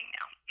going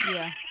now.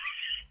 Yeah.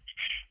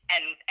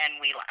 And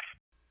we left.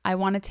 I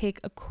want to take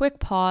a quick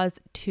pause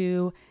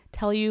to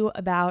tell you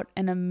about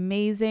an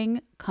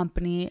amazing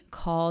company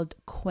called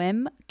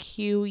Quim,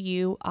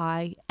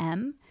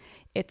 Quim.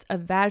 It's a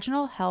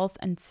vaginal health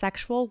and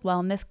sexual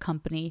wellness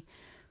company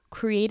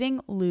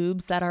creating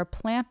lubes that are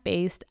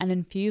plant-based and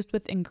infused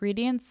with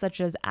ingredients such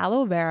as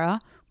aloe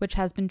vera, which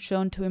has been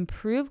shown to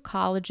improve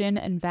collagen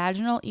and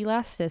vaginal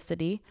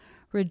elasticity,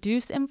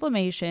 reduce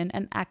inflammation,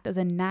 and act as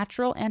a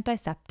natural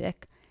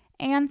antiseptic,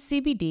 and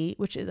CBD,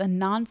 which is a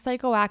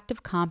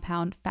non-psychoactive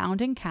compound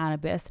found in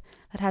cannabis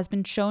that has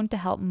been shown to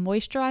help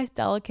moisturize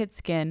delicate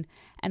skin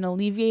and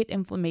alleviate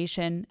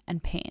inflammation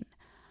and pain.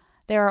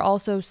 There are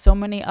also so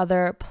many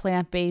other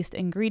plant-based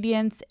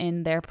ingredients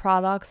in their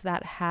products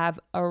that have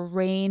a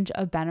range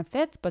of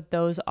benefits, but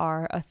those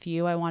are a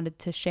few I wanted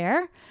to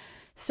share.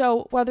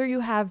 So whether you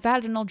have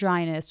vaginal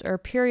dryness or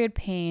period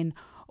pain,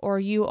 or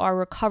you are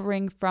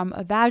recovering from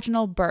a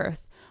vaginal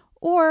birth,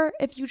 or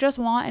if you just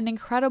want an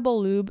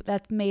incredible lube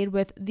that's made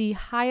with the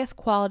highest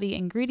quality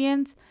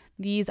ingredients,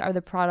 these are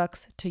the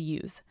products to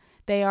use.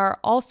 They are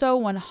also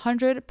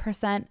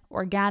 100%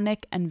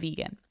 organic and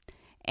vegan.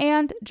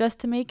 And just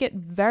to make it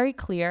very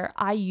clear,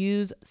 I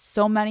use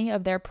so many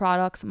of their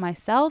products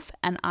myself,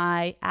 and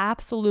I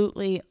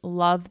absolutely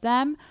love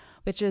them,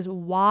 which is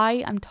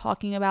why I'm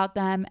talking about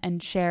them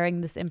and sharing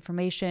this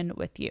information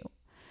with you.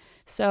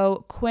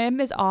 So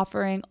Quim is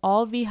offering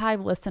all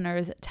VHive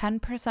listeners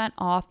 10%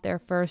 off their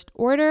first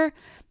order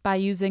by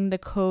using the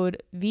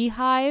code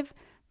VHive,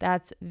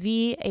 that's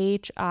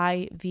VHIVE,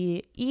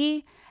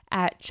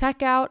 at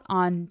checkout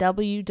on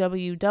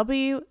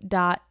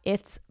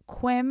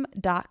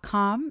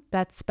www.itsquim.com.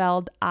 That's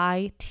spelled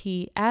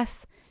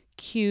ITSQUIM.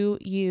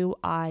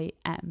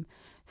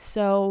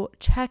 So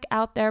check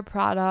out their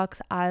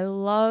products. I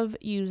love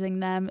using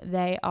them.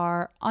 They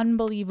are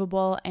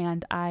unbelievable,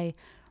 and I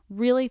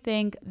really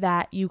think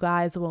that you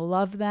guys will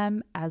love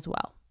them as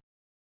well.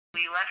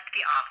 We left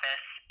the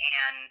office,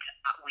 and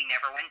we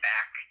never went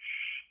back.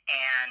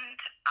 And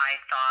I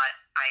thought,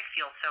 I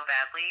feel so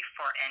badly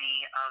for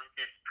any of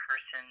this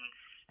person's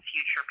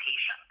future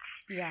patients.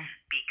 Yeah.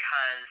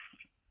 Because,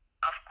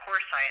 of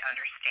course, I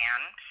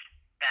understand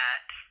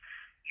that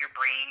your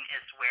brain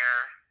is where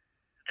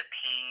the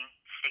pain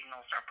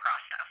signals are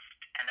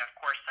processed. And, of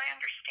course, I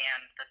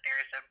understand that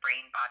there's a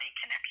brain-body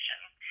connection.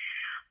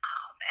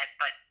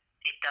 But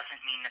it doesn't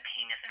mean the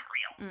pain isn't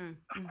real.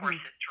 Of course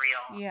it's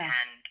real. Yeah.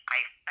 And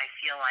I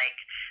feel like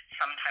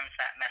sometimes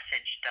that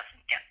message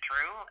doesn't get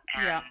through,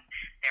 and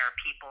there are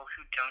people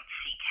who don't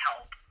seek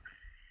help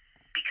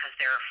because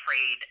they're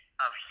afraid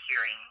of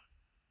hearing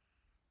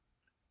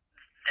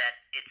that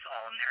it's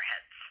all in their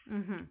heads.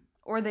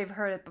 Or they've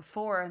heard it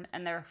before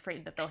and they're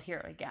afraid that they'll hear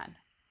it again.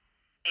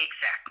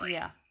 Exactly.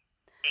 Yeah.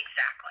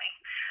 Exactly.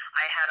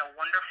 I had a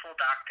wonderful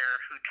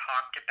doctor who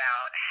talked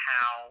about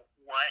how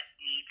what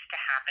needs to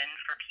happen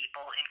for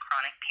people in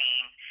chronic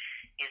pain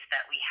is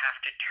that we have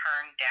to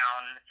turn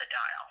down the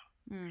dial.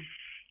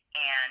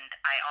 And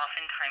I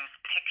oftentimes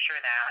picture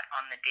that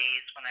on the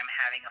days when I'm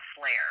having a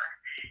flare,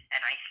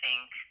 and I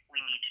think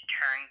we need to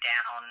turn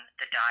down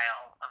the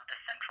dial of the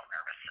central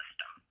nervous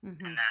system.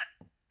 And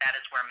that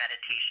is where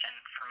meditation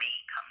for me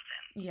comes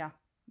in. Yeah,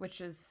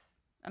 which is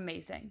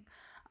amazing.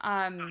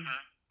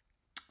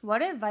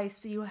 What advice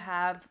do you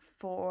have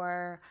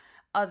for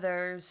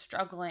others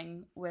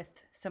struggling with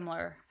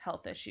similar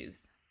health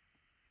issues?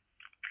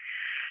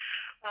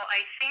 Well,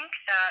 I think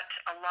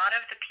that a lot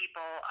of the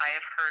people I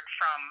have heard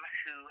from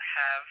who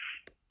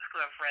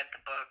have read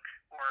the book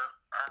or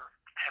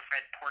have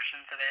read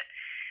portions of it,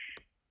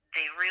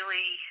 they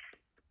really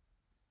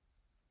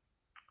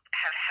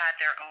have had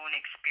their own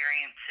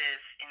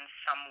experiences in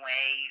some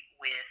way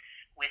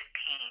with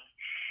pain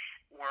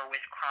or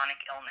with chronic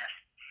illness.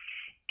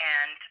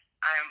 And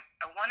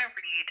I want to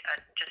read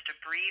just a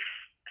brief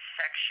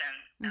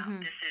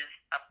section. This is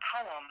a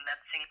poem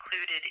that's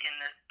included in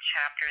the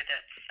chapter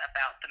that's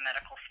about the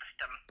medical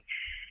system,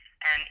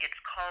 and it's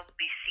called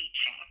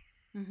Beseeching.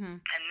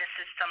 And this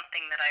is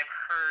something that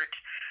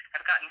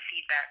I've gotten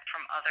feedback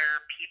from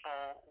other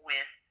people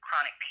with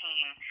chronic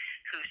pain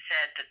who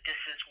said that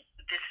this is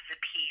a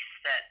piece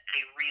that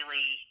they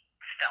really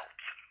felt.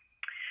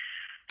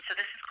 So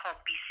this is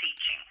called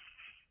Beseeching.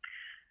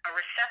 A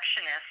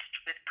receptionist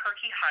with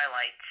perky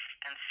highlights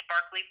and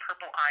sparkly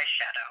purple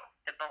eyeshadow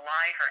that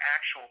belie her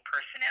actual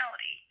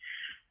personality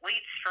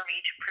waits for me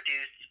to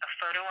produce a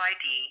photo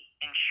ID,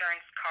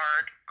 insurance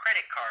card,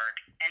 credit card,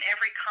 and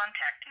every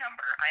contact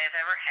number I have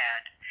ever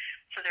had,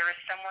 so there is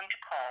someone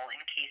to call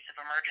in case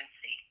of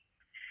emergency.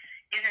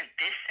 Isn't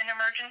this an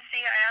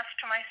emergency, I ask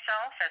to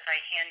myself as I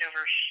hand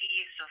over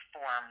sheaves of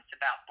forms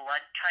about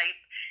blood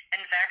type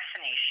and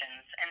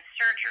vaccinations and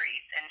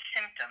surgeries and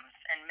symptoms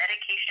and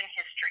medication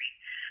history,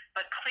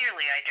 but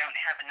clearly I don't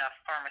have enough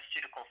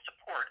pharmaceutical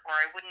support or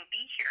I wouldn't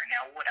be here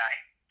now, would I?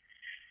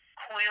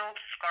 Coiled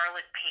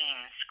scarlet pain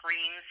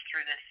screams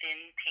through the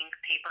thin pink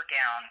paper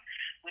gown,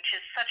 which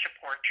is such a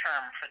poor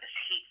term for this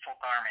hateful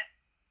garment,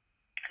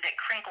 that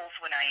crinkles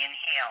when I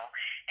inhale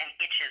and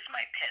itches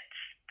my pits.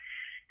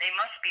 They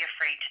must be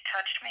afraid to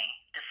touch me,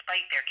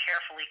 despite their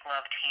carefully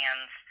gloved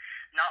hands,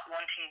 not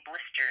wanting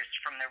blisters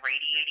from the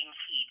radiating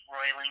heat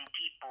roiling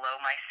deep below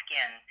my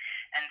skin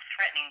and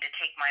threatening to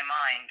take my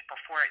mind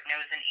before it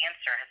knows an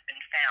answer has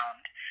been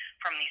found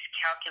from these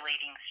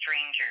calculating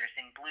strangers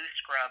in blue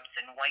scrubs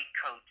and white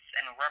coats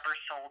and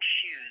rubber-soled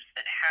shoes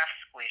that half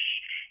squish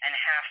and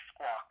half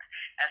squawk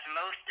as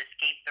most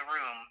escape the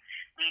room,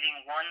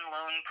 leaving one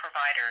lone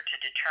provider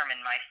to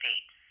determine my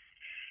fate.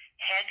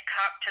 Head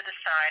cocked to the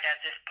side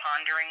as if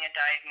pondering a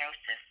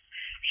diagnosis,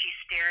 she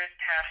stares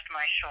past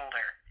my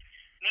shoulder.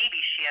 Maybe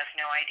she has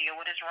no idea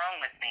what is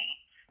wrong with me,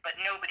 but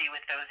nobody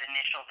with those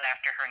initials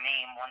after her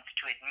name wants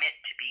to admit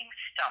to being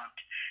stumped,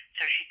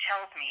 so she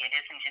tells me it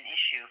isn't an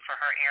issue for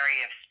her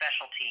area of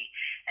specialty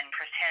and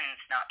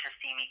pretends not to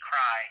see me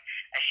cry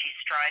as she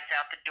strides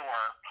out the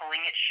door,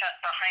 pulling it shut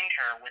behind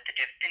her with a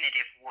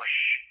definitive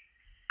whoosh.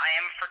 I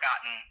am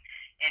forgotten,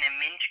 in a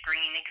mint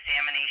green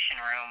examination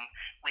room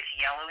with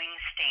yellowing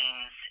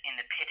stains in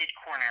the pitted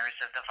corners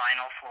of the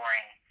vinyl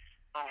flooring,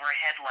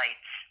 overhead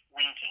lights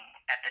winking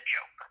at the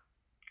joke.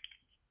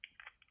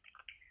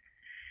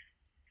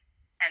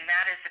 And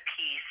that is a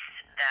piece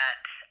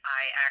that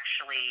I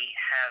actually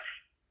have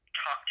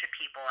talked to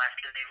people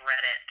after they've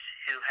read it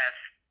who have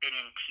been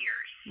in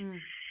tears.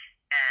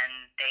 And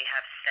they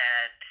have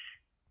said,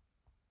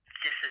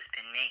 this has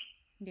been me.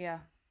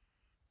 Yeah.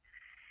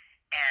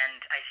 And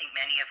I think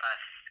many of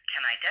us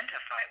can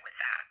identify with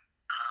that,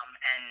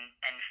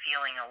 and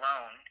feeling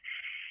alone.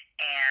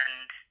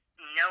 And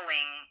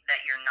knowing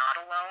that you're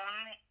not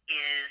alone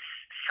is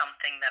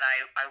something that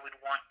I would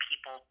want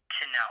people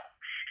to know.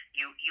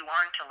 You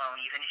aren't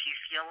alone, even if you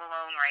feel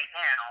alone right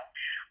now.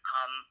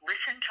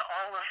 Listen to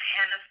all of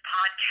Hannah's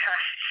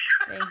podcasts.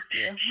 Thank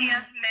you. She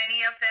has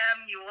many of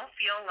them. You will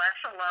feel less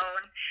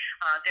alone.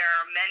 There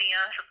are many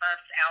of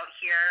us out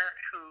here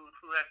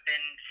who have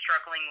been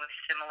struggling with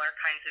similar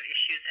kinds of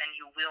issues, and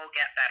you will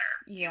get better.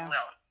 Yeah. You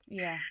will.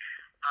 Yeah.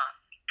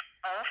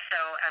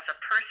 Also, as a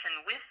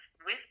person with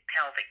with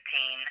pelvic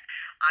pain,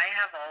 I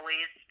have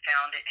always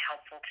found it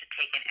helpful to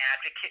take an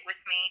advocate with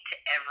me to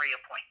every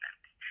appointment.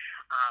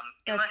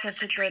 That's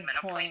such a good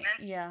point.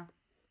 Yeah.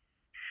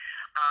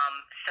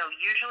 So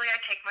usually I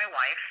take my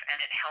wife, and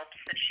it helps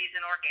that she's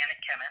an organic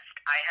chemist.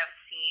 I have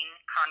seen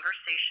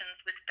conversations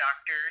with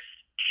doctors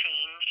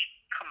change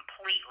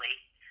completely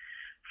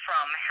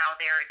from how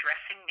they're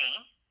addressing me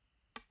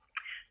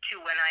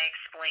to when I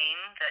explain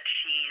that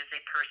she is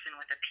a person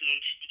with a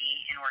PhD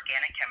in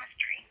organic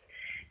chemistry.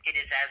 It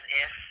is as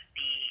if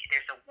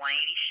there's a 180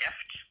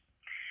 shift.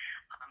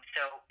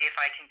 So if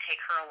I can take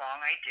her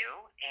along, I do.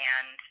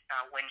 And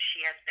when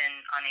she has been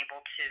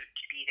unable to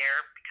be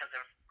there because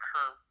of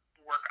her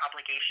work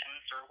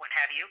obligations or what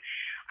have you,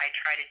 I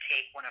try to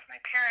take one of my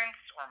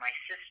parents or my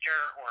sister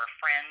or a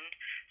friend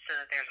so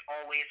that there's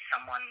always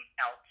someone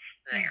else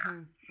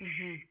there.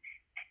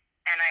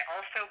 And I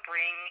also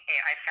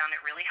I found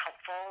it really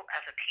helpful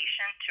as a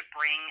patient to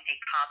bring a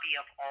copy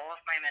of all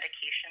of my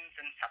medications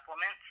and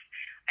supplements.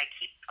 I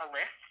keep a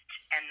list,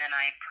 and then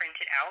I print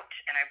it out,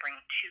 and I bring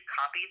 2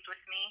 copies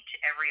with me to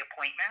every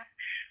appointment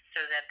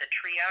so that the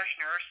triage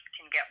nurse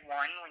can get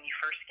one when you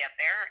first get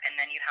there, and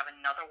then you have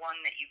another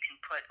one that you can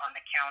put on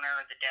the counter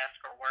or the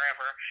desk or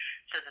wherever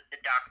so that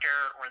the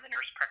doctor or the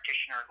nurse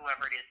practitioner,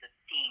 whoever it is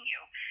that's seeing you,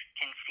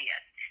 can see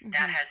it.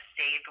 That has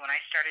saved, when I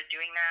started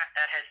doing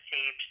that has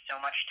saved so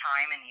much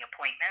time in the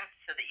appointments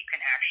so that you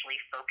can actually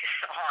focus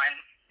on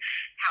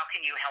how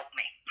can you help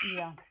me.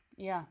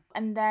 Yeah.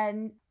 And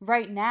then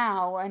right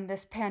now, in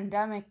this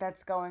pandemic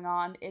that's going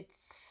on,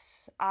 it's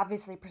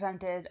obviously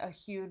presented a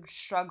huge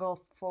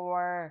struggle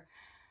for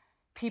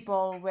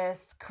people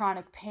with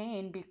chronic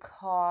pain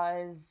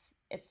because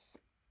it's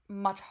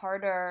much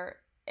harder,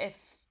 if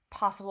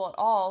possible at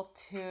all,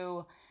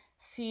 to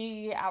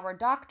see our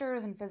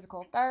doctors and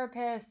physical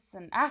therapists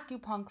and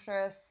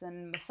acupuncturists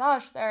and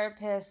massage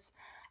therapists.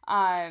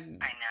 I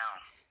know.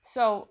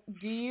 So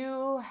do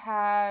you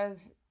have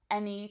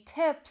any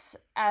tips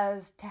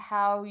as to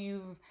how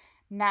you've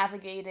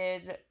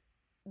navigated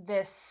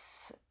this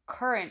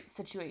current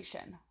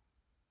situation?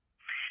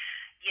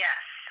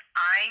 Yes.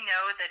 I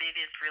know that it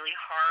is really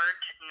hard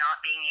not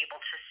being able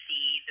to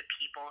see the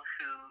people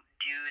who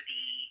do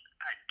the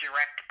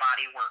direct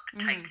body work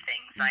type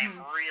things. I'm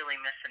really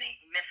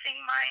missing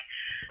my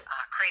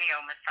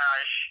cranial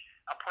massage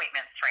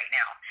appointments right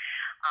now.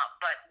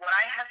 But what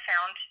I have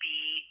found to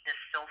be the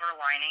silver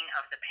lining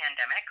of the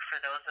pandemic for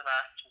those of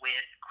us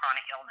with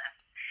chronic illness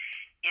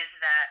is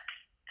that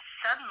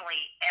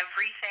suddenly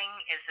everything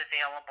is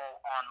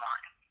available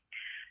online.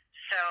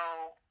 So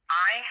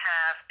I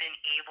have been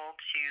able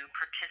to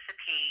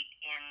participate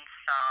in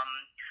some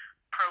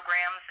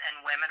programs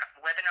and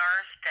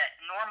webinars that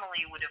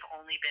normally would have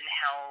only been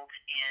held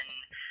in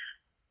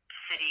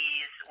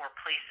cities or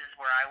places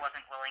where I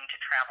wasn't willing to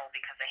travel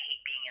because I hate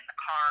being in the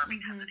car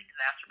because it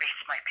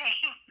exacerbates my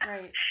pain.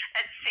 Right.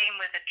 And same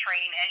with a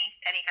train,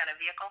 any kind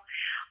of vehicle.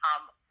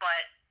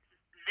 But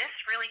this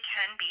really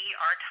can be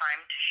our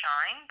time to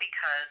shine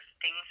because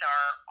things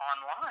are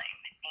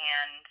online,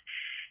 and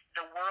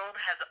the world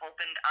has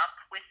opened up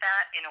with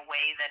that in a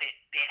way that it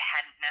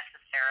hadn't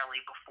necessarily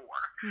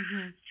before.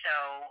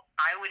 So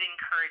I would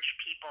encourage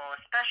people,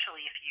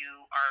 especially if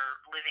you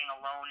are living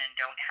alone and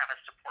don't have a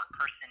support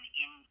person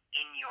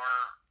in your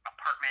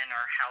apartment or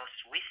house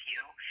with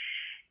you,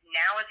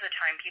 now is the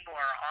time. People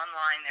are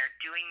online. They're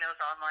doing those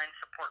online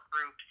support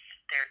groups.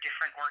 There are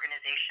different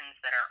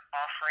organizations that are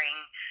offering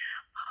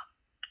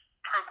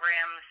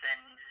programs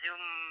and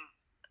Zoom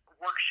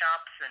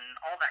workshops and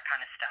all that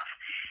kind of stuff.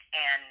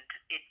 And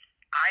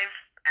I've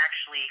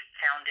actually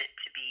found it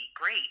to be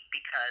great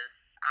because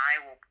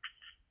I will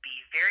be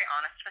very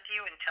honest with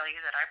you and tell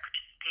you that I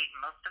participate in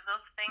most of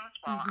those things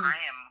while I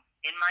am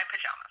in my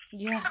pajamas.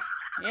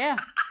 Yeah.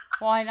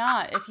 Why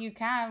not? If you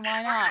can,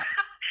 why not?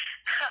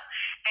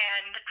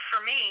 And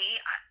for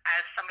me,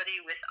 as somebody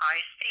with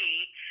IC,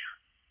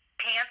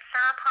 pants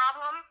are a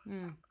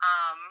problem.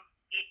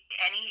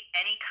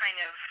 Any kind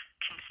of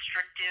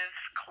constrictive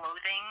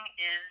clothing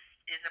is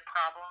a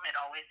problem. It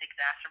always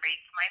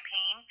exacerbates my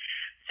pain.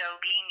 So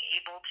being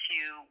able to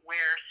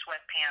wear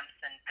sweatpants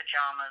and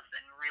pajamas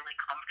and really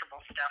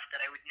comfortable stuff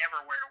that I would never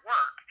wear to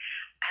work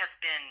has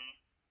been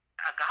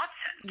a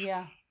godsend.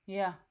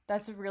 Yeah.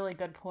 That's a really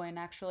good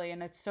point, actually.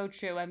 And it's so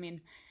true. I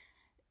mean,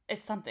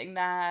 it's something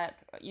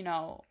that,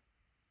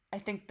 I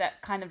think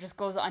that kind of just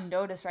goes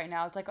unnoticed right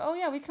now. It's like, oh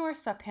yeah, we can wear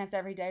sweatpants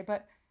every day,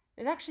 but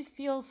it actually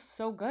feels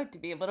so good to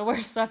be able to wear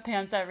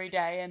sweatpants every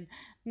day and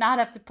not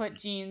have to put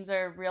jeans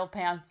or real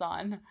pants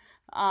on.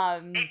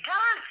 It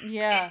does.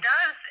 Yeah. It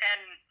does.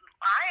 And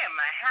I am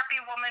a happy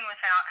woman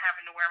without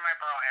having to wear my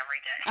bra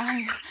every day.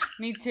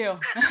 Me too.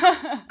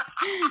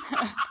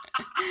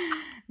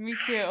 Me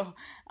too.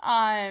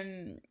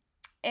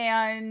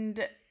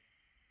 And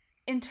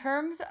in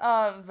terms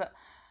of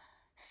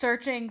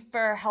searching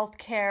for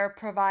healthcare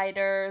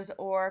providers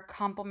or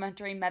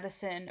complementary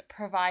medicine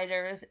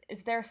providers,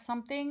 is there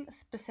something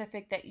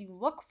specific that you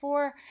look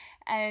for?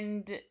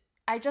 And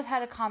I just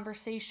had a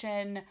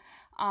conversation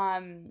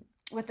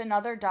with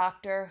another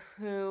doctor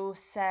who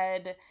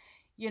said,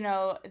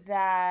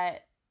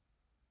 that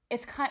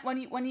it's kind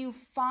when you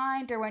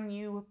find, or when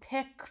you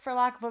pick, for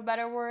lack of a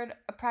better word,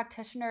 a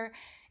practitioner,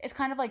 it's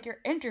kind of like you're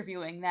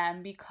interviewing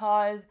them,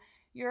 because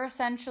you're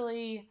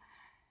essentially,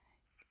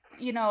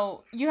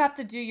 you have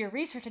to do your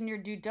research and your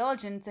due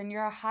diligence, and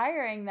you're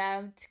hiring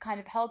them to kind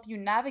of help you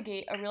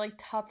navigate a really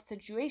tough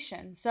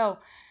situation. So,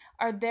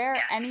 are there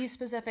any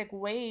specific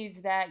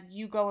ways that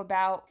you go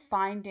about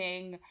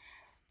finding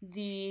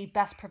the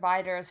best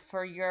providers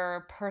for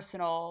your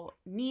personal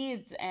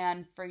needs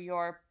and for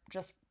your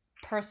just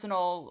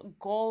personal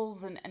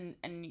goals, and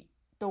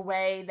the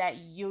way that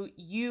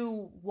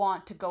you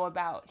want to go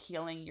about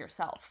healing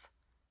yourself?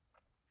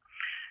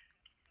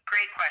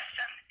 Great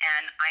question.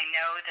 And I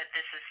know that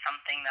this is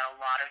something that a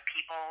lot of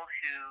people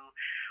who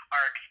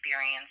are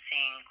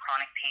experiencing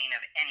chronic pain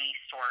of any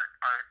sort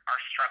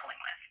are struggling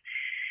with.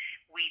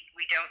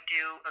 We don't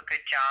do a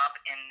good job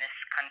in this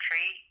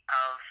country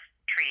of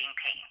treating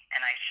pain,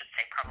 and I should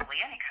say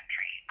probably any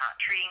country.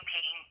 Treating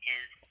pain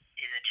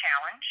is a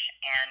challenge,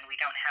 and we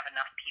don't have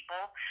enough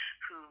people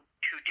who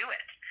do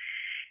it.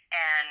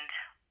 And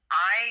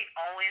I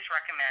always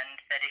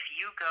recommend that if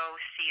you go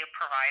see a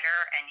provider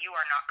and you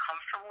are not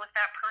comfortable with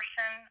that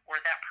person,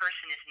 or that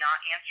person is not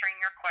answering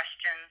your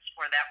questions,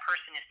 or that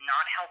person is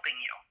not helping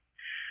you,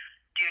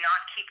 do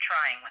not keep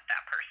trying with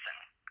that person.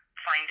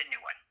 Find a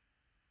new one.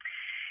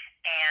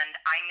 And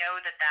I know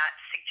that that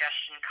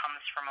suggestion comes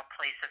from a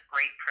place of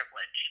great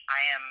privilege. I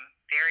am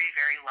very,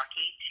 very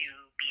lucky to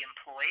be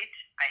employed.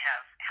 I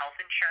have health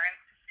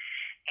insurance,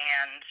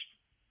 and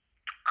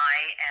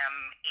I am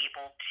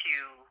able to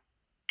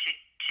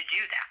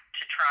do that,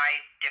 to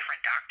try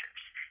different doctors,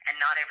 and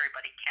not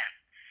everybody can.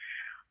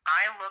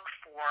 I look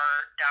for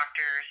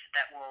doctors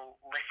that will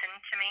listen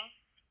to me.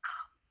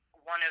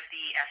 One of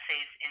the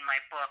essays in my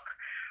book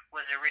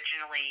was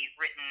originally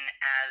written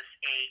as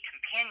a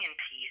companion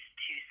piece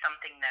to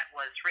something that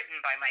was written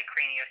by my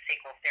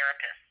craniosacral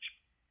therapist,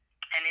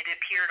 and it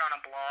appeared on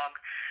a blog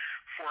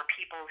for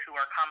people who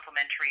are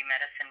complementary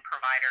medicine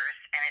providers,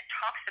 and it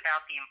talks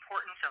about the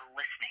importance of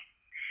listening.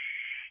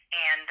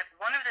 And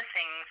one of the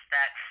things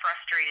that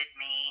frustrated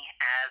me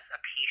as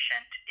a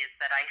patient is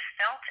that I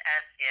felt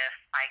as if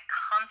I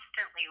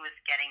constantly was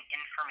getting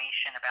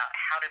information about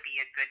how to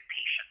be a good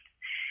patient,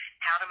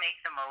 how to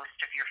make the most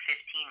of your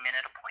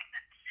 15-minute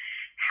appointments,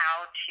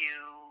 how to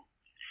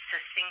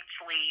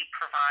succinctly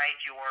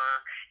provide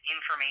your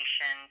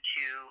information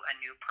to a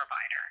new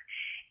provider.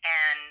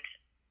 And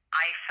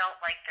I felt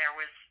like there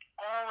was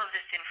all of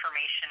this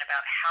information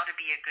about how to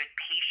be a good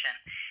patient,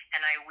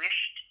 and I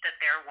wished that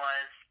there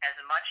was as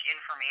much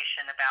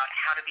information about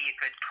how to be a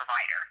good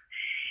provider.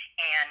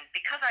 And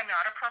because I'm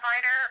not a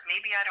provider,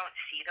 maybe I don't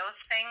see those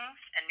things,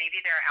 and maybe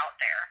they're out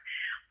there.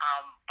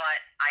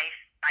 But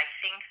I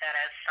think that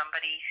as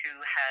somebody who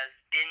has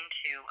been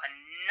to a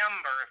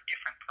number of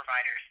different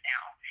providers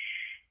now,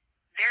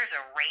 there's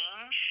a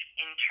range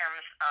in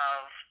terms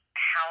of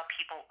how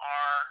people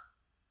are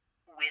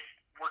with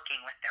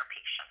working with their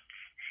patients.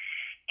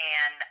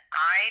 And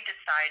I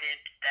decided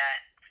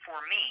that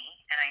for me,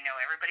 and I know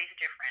everybody's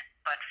different,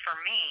 but for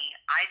me,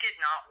 I did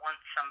not want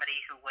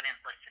somebody who wouldn't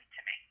listen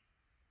to me.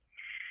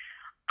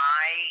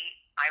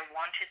 I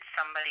wanted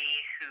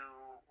somebody who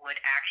would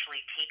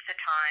actually take the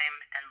time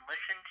and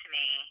listen to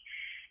me,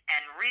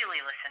 and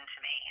really listen to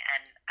me.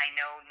 And I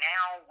know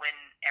now, when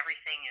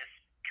everything is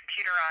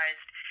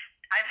computerized,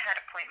 I've had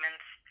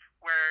appointments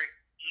where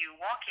you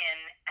walk in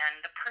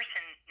and the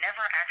person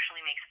never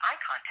actually makes eye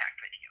contact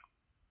with you.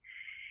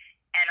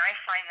 And I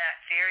find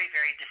that very,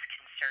 very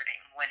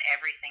disconcerting when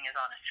everything is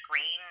on a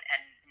screen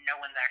and no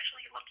one's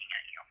actually looking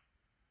at you.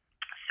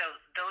 So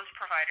those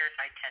providers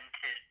I tend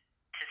to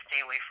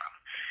stay away from.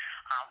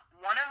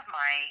 One of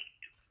my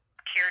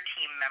care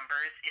team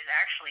members is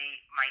actually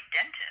my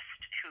dentist,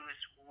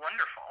 who's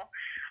wonderful.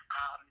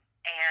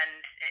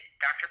 And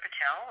Dr.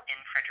 Patel in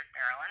Frederick,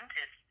 Maryland,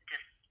 is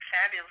just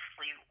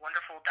fabulously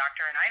wonderful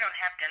doctor, and I don't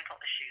have dental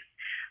issues.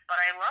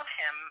 But I love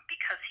him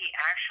because he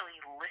actually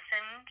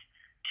listened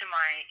to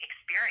my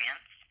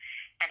experience,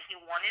 and he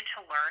wanted to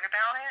learn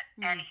about it,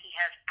 and he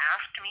has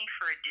asked me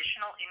for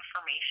additional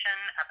information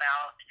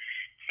about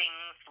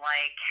things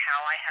like how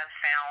I have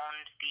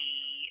found the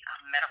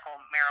medical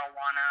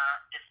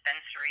marijuana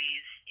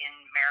dispensaries in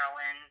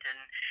Maryland,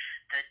 and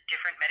the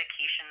different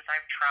medications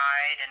I've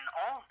tried, and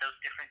all of those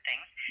different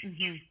things.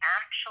 He's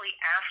actually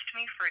asked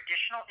me for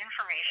additional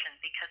information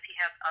because he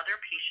has other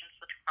patients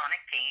with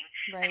chronic pain,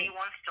 and he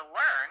wants to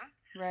learn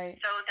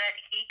so that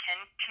he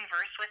can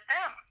converse with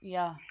them.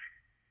 Yeah.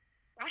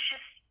 Which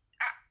is,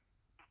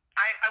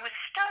 I was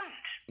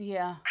stunned.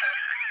 Yeah.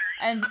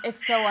 And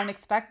it's so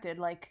unexpected.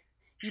 Like,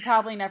 you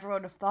probably never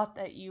would have thought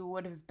that you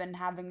would have been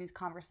having these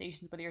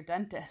conversations with your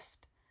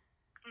dentist.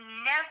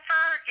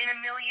 Never in a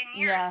million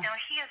years. Yeah. Now,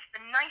 he is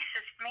the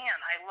nicest man.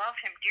 I love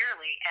him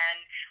dearly, and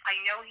I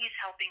know he's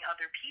helping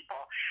other people.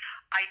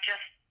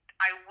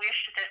 I wish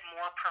that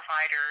more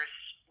providers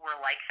were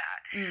like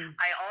that.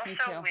 I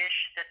also wish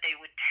that they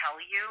would tell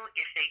you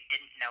if they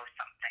didn't know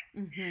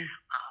something.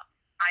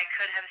 I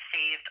could have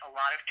saved a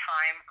lot of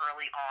time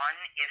early on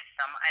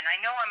and I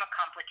know I'm a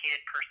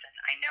complicated person.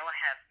 I know I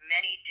have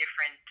many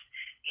different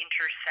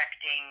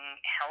intersecting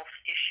health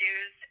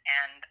issues,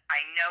 and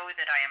I know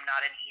that I am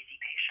not an easy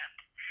patient.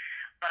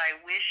 But I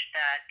wish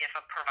that if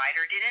a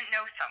provider didn't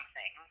know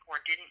something or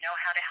didn't know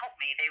how to help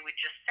me, they would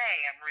just say,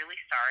 I'm really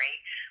sorry,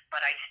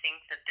 but I think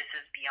that this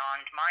is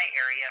beyond my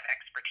area of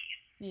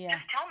expertise. Yeah.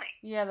 Just tell me.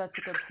 Yeah, that's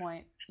a good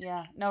point.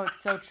 Yeah. No,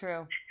 it's so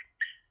true.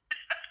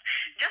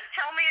 Just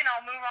tell me and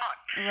I'll move on.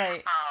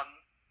 Right.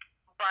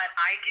 But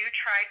I do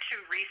try to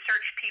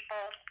research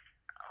people.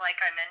 Like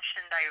I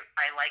mentioned,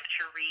 I like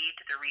to read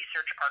the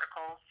research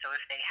articles. So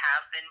if they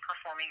have been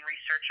performing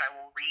research, I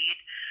will read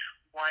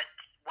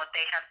what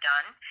they have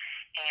done,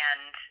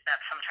 and that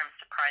sometimes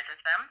surprises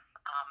them.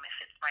 If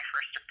it's my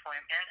first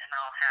appointment, and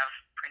I'll have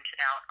printed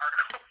out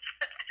articles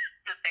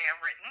that they have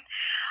written.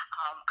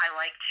 I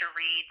like to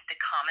read the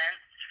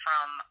comments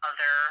from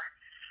other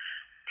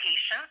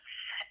patients,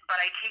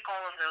 but I take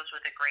all of those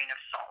with a grain of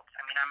salt.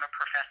 I mean, I'm a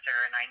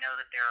professor, and I know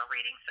that there are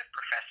ratings of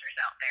professors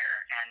out there,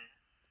 and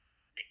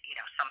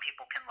some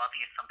people can love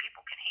you, some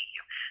people can hate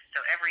you.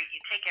 So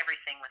you take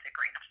everything with a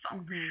grain of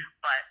salt. Mm-hmm.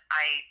 But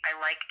I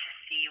like to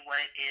see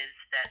what it is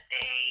that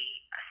they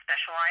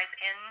specialize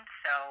in.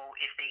 So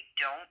if they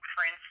don't,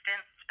 for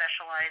instance,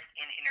 specialize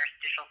in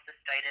interstitial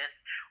cystitis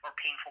or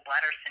painful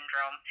bladder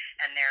syndrome,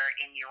 and they're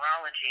in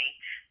urology,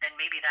 then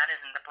maybe that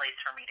isn't the place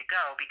for me to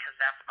go, because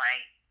that's my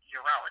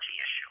urology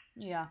issue.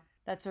 Yeah,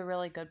 that's a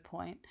really good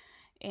point.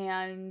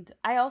 And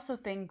I also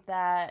think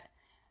that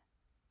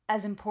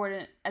as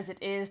important as it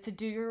is to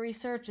do your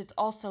research, it's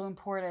also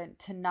important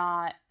to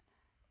not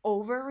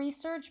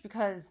over-research,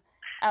 because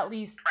at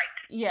least, right.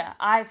 Yeah,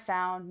 I've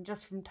found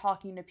just from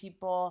talking to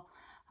people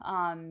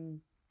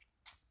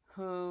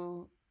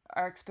who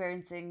are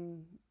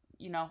experiencing,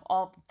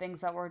 all the things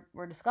that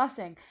we're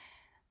discussing,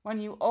 when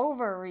you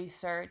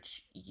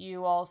over-research,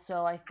 you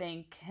also, I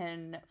think,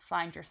 can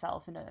find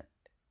yourself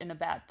in a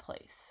bad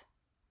place.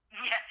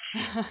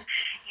 Yes.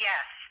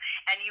 Yes.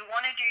 And you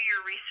want to do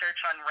your research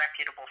on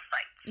reputable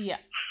sites. Yeah,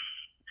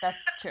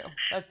 that's true.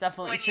 That's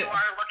definitely true. When you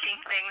are looking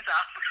things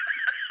up.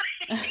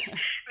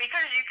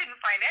 Because you can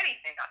find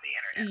anything on the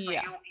internet.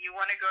 Yeah. But you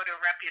want to go to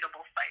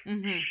reputable sites.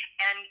 Mm-hmm.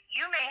 And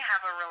you may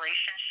have a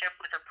relationship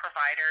with a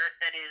provider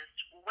that is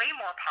way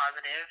more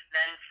positive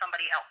than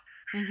somebody else.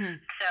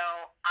 Mm-hmm. So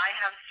I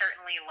have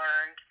certainly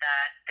learned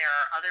that there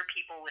are other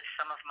people with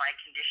some of my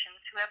conditions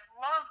who have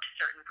loved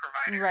certain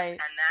providers, right.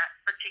 And that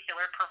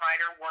particular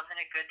provider wasn't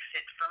a good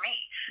fit for me.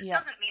 Yeah.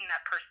 Doesn't mean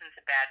that person's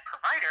a bad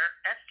provider.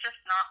 That's just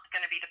not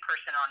going to be the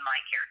person on my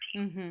care team.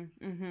 Mm-hmm.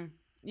 Mm-hmm.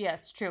 Yeah,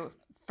 it's true.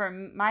 For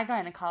my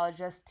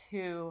gynecologist,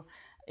 who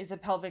is a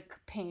pelvic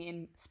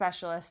pain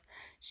specialist,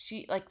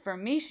 for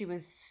me, she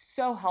was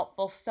so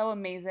helpful, so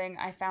amazing.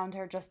 I found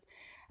her just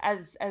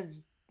as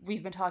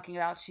we've been talking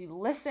about, she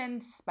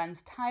listens,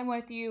 spends time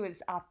with you,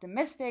 is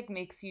optimistic,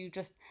 makes you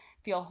just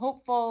feel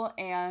hopeful,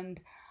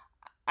 and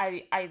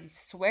I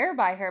swear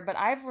by her, but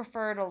I've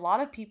referred a lot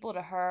of people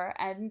to her,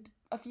 and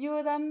a few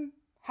of them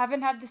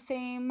haven't had the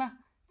same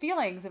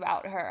feelings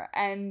about her.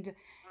 And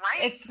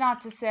right. It's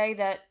not to say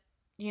that,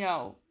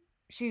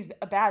 she's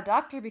a bad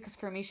doctor, because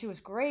for me she was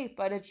great,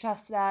 but it's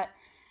just that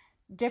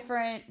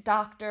different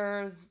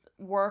doctors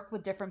work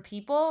with different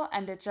people,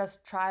 and it's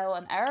just trial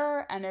and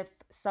error, and if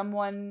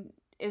someone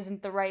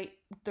isn't the right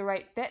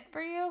fit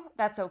for you,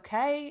 that's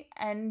okay,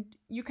 and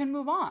you can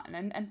move on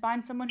and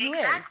find someone who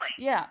exactly.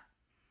 is. Yeah.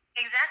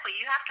 Exactly.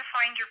 You have to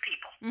find your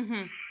people.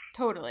 Mm-hmm.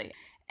 Totally.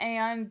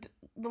 And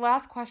the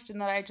last question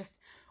that I just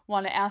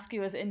want to ask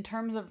you is, in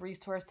terms of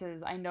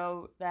resources, I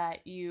know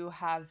that you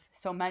have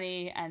so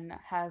many and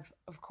have,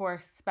 of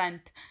course,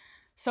 spent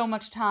so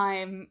much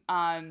time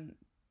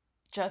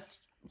just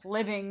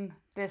living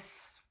this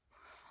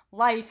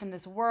life in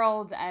this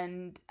world,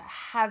 and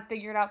have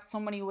figured out so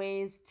many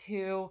ways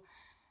to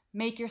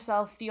make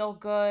yourself feel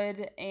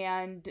good,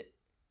 and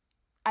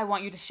I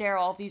want you to share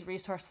all of these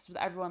resources with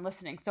everyone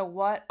listening. So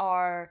what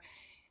are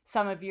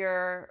some of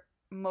your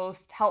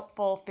most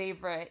helpful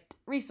favorite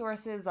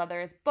resources,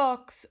 whether it's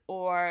books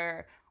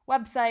or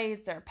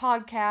websites or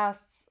podcasts?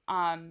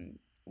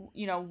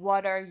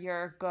 What are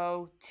your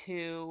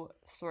go-to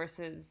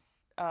sources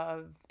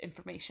of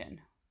information?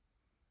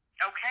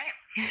 Okay.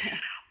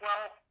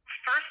 Well,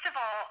 first of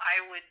all, I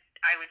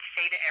would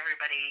say to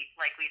everybody,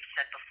 like we've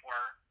said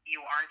before,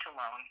 you aren't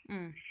alone.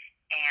 Mm.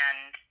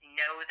 And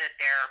know that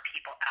there are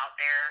people out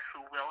there who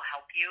will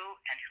help you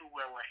and who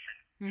will listen.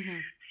 Mm-hmm.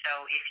 So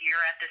if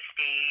you're at the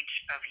stage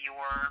of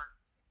your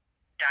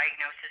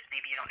diagnosis,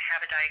 maybe you don't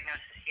have a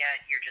diagnosis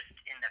yet, you're just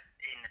in the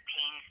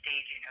pain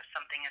stage,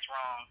 something is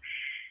wrong.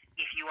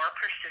 If you are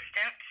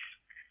persistent,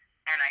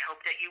 and I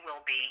hope that you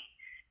will be,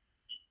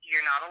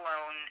 you're not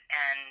alone,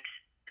 and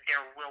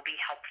there will be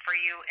help for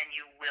you, and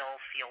you will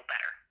feel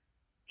better.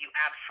 You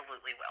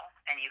absolutely will,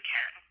 and you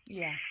can.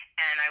 Yeah.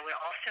 And I would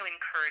also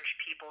encourage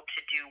people to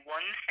do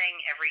one thing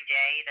every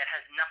day that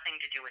has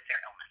nothing to do with their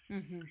illness.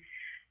 Mm-hmm.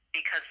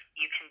 Because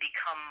you can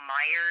become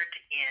mired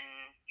in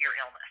your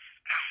illness.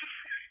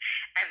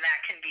 and that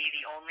can be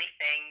the only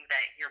thing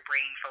that your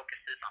brain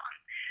focuses on.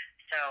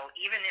 So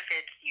even if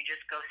it's you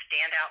just go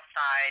stand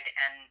outside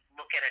and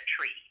look at a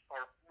tree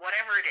or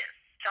whatever it is,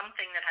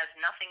 something that has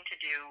nothing to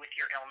do with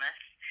your illness,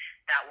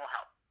 that will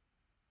help.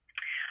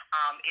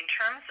 In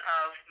terms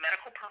of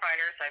medical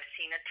providers, I've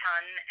seen a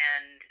ton,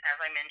 and as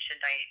I mentioned,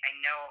 I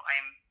know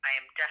I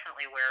am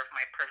definitely aware of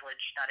my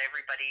privilege. Not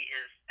everybody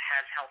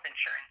has health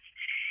insurance.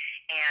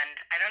 And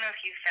I don't know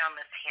if you found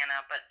this,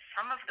 Hannah, but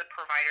some of the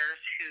providers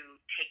who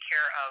take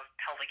care of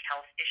pelvic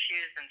health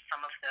issues and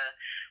some of the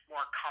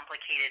more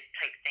complicated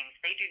type things,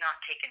 they do not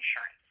take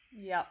insurance.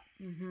 Yep.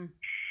 Mm-hmm.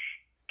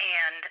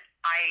 And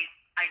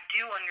I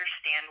do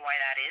understand why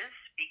that is,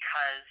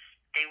 because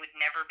they would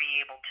never be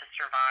able to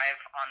survive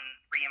on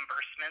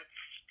reimbursements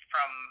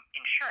from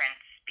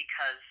insurance,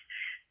 because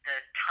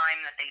the time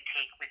that they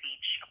take with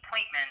each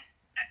appointment,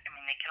 I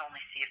mean, they can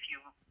only see a few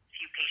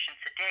patients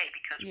a day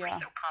because we're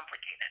so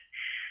complicated.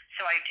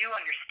 So I do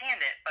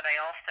understand it, but I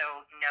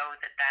also know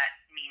that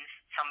means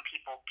some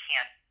people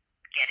can't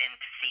get in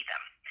to see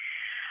them.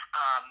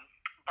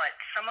 But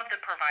some of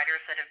the providers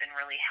that have been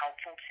really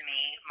helpful to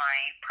me, my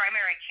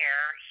primary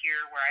care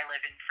here where I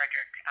live in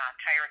Frederick,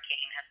 Tyra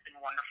Kane, has been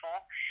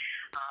wonderful.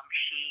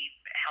 She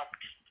helped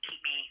keep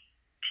me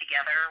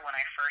together when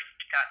I first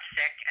got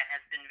sick and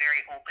has been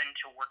very open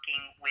to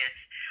working with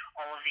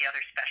all of the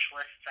other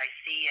specialists I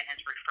see and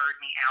has referred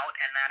me out,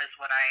 and that is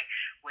what I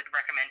would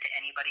recommend to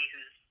anybody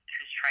who's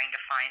trying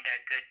to find a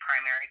good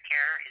primary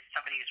care, is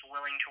somebody who's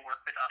willing to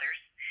work with others.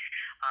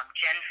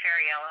 Jen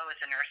Ferriello is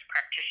a nurse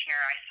practitioner.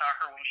 I saw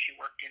her when she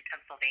worked in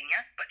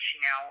Pennsylvania, but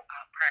she now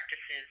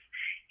practices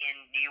in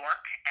New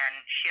York, and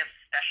she has a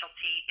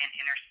specialty in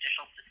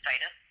interstitial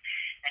cystitis,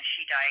 and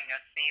she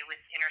diagnosed me with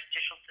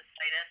interstitial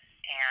cystitis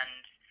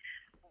and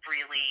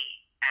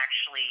really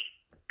actually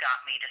got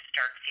me to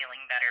start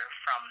feeling better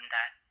from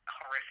that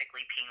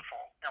horrifically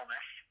painful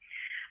illness.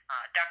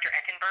 Dr.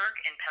 Eckenberg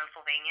in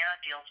Pennsylvania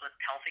deals with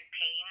pelvic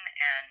pain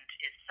and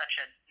is such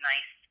a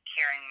nice,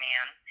 caring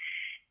man.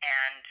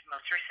 And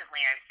most recently,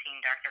 I've seen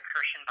Dr.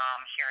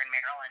 Kirschenbaum here in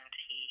Maryland.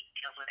 He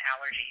deals with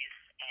allergies,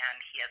 and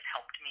he has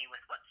helped me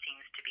with what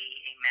seems to be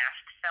a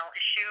mast cell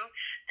issue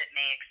that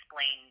may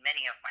explain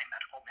many of my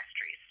medical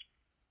mysteries.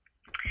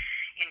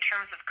 In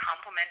terms of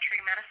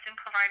complementary medicine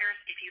providers,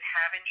 if you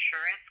have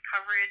insurance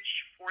coverage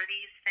for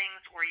these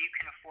things or you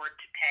can afford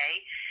to pay,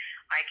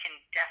 I can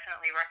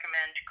definitely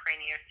recommend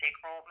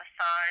craniosacral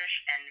massage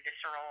and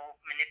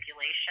visceral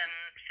manipulation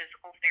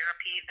physical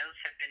therapy. Those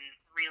have been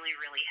really,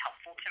 really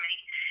helpful to me.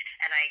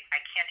 And I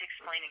can't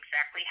explain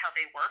exactly how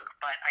they work,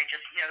 but I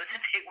just know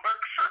that they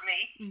work for me.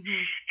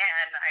 Mm-hmm.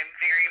 And I'm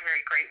very,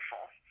 very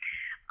grateful.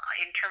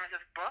 In terms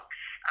of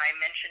books, I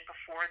mentioned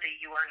before the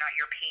You Are Not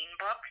Your Pain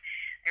book.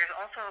 There's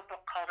also a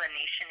book called A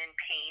Nation in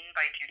Pain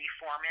by Judy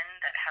Foreman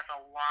that has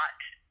a lot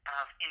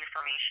of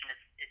information.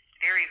 It's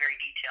very, very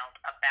detailed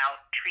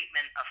about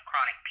treatment of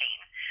chronic pain.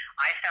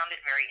 I found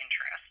it very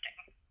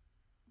interesting.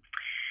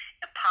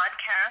 The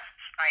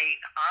podcasts, I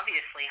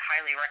obviously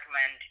highly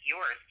recommend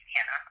yours,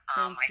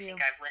 Hannah. I think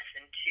I've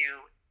listened to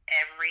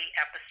every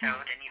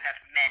episode, and you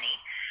have many.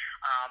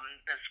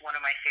 That's one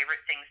of my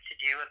favorite things to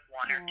do at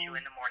 1 or 2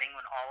 in the morning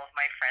when all of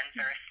my friends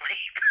are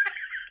asleep.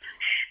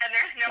 And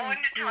there's no one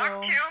to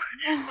talk to,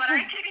 but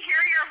I can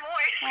hear your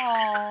voice.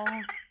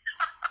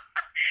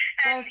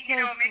 And, you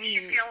know, it makes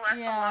you feel less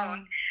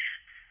alone.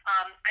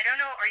 I don't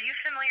know, are you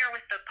familiar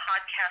with the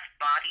podcast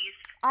Bodies?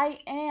 I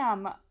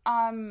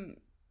am.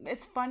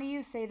 It's funny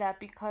you say that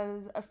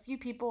because a few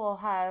people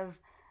have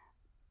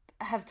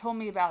told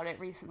me about it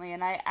recently,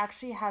 and I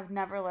actually have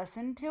never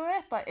listened to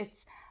it, but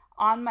it's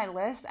on my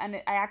list, and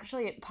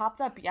it popped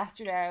up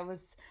yesterday.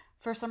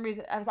 For some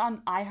reason, I was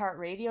on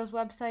iHeartRadio's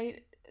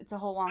website. It's a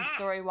whole long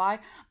story why,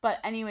 but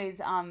anyways,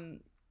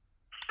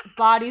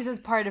 Bodies is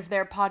part of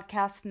their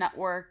podcast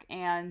network,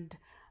 and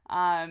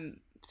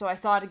so I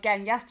saw it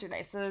again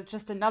yesterday, so it's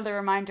just another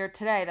reminder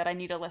today that I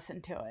need to listen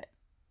to it.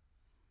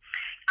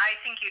 I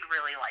think you'd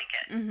really like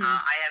it. Mm-hmm.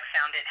 I have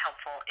found it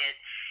helpful.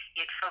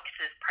 It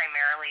focuses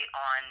primarily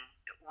on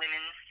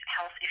women's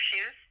health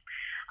issues.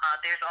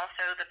 There's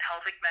also the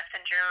Pelvic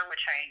Messenger,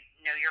 which I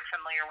know you're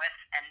familiar with,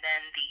 and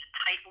then the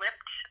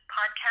Tight-Lipped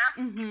podcast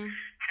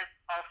has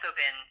also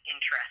been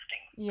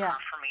interesting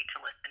for me to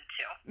listen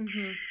to.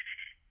 Mm-hmm.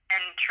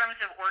 And in terms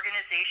of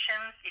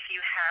organizations, if you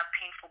have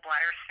painful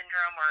bladder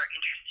syndrome or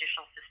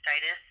interstitial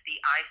cystitis,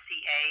 the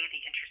ICA,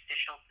 the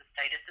Interstitial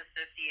Cystitis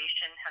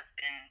Association, has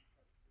been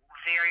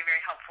very, very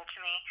helpful to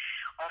me.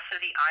 Also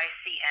the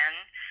ICN,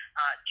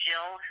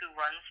 Jill, who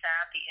runs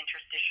that, the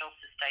Interstitial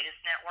Cystitis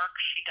Network,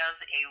 she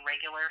does a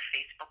regular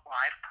Facebook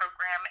Live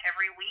program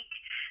every week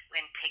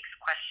and takes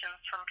questions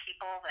from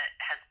people that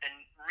has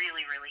been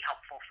really, really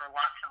helpful for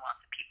lots and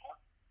lots of people.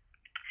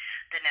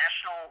 The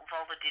National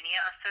Vulvodynia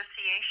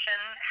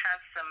Association has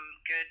some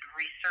good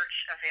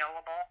research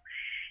available,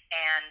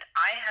 and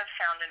I have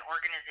found an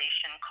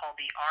organization called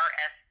the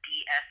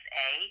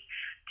RSDSA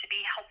to be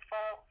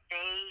helpful.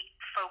 They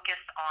focus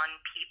on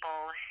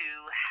people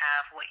who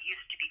have what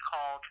used to be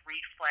called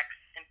reflex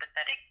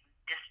sympathetic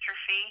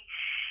dystrophy,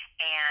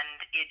 and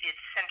it's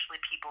essentially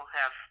people who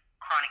have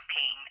chronic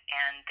pain,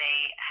 and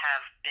they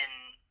have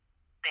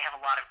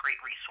a lot of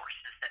great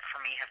resources that for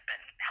me have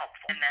been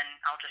helpful. And then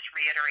I'll just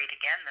reiterate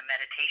again the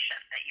meditation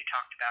that you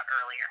talked about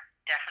earlier.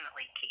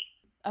 Definitely key.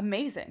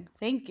 Amazing.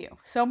 Thank you.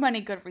 So many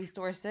good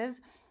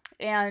resources.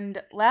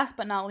 And last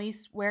but not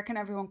least, where can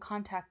everyone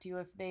contact you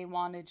if they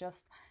want to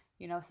just,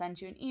 send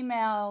you an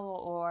email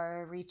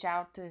or reach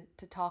out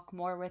to talk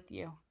more with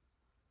you?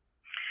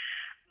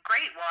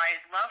 Great. Well,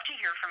 I'd love to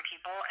hear from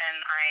people,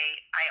 and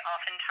I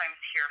oftentimes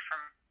hear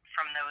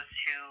from those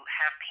who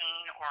have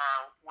pain or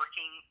are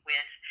working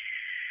with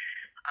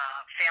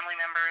family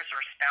members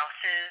or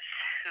spouses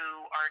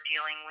who are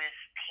dealing with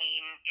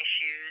pain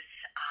issues.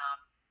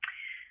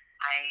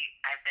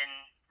 I've been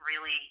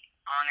really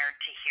honored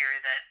to hear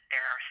that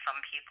there are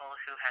some people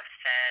who have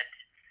said,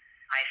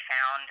 I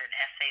found an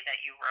essay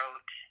that you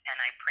wrote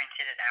and I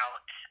printed it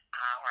out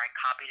or I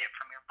copied it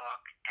from your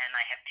book and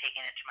I have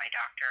taken it to my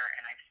doctor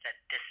and I've said,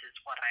 this is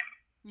what I'm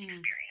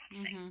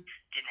experiencing.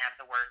 Didn't have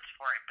the words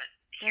for it, but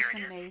here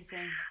it is. That's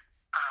amazing.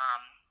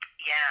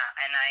 Yeah,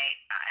 and I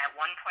at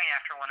one point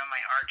after one of my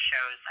art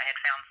shows, I had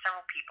found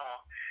several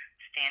people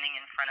standing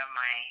in front of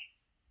I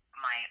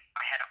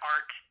had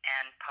art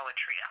and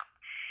poetry up,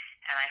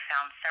 and I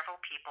found several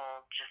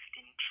people just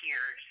in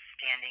tears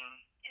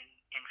standing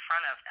in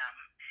front of them,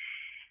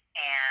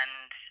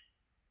 and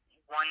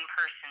one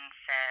person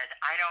said,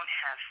 I don't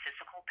have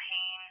physical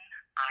pain,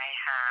 I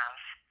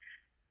have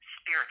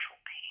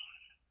spiritual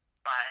pain,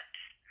 but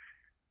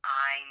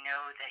I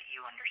know that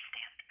you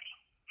understand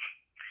me.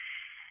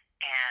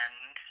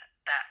 And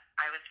that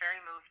I was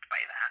very moved by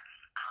that.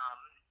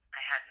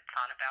 I hadn't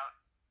thought about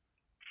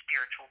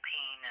spiritual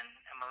pain and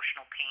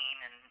emotional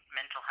pain and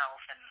mental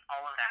health and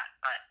all of that,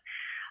 but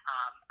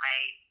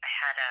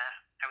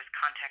I was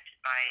contacted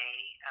by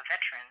a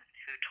veteran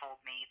who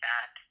told me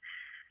that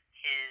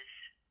he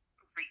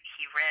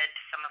read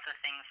some of the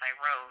things I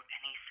wrote,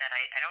 and he said,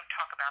 I don't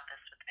talk about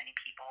this with many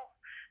people,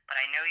 but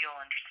I know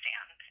you'll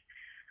understand.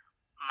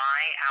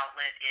 My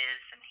outlet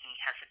is, and he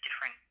has a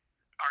different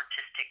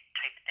artistic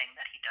type thing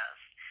that he does.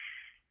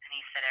 And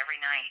he said, every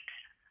night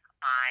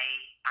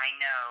I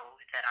know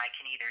that I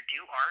can either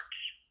do art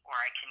or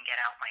I can get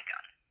out my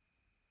gun.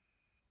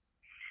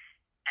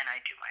 And I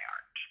do my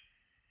art.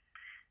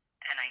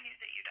 And I knew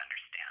that you'd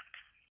understand.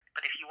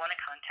 But if you want to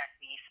contact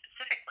me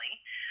specifically,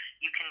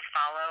 you can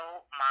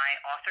follow my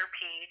author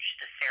page,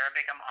 the Sarah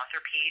Bigham author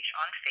page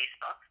on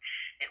Facebook.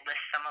 It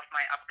lists some of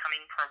my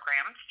upcoming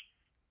programs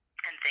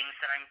and things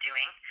that I'm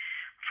doing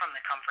from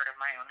the comfort of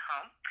my own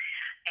home.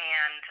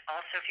 And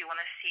also, if you want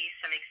to see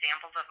some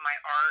examples of my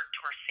art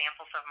or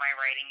samples of my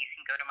writing, you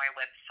can go to my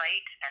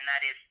website, and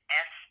that is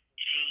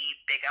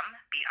sgbigham,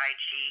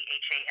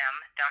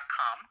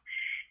 BIGHAM.com.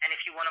 And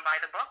if you want to buy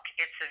the book,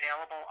 it's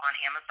available on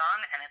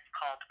Amazon, and it's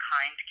called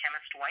Kind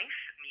Chemist Wife,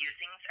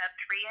 Musings at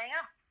 3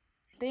 a.m.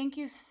 Thank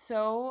you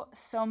so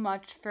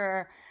much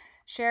for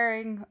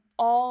sharing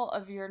all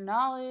of your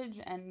knowledge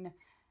and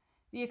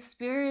the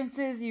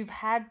experiences you've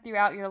had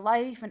throughout your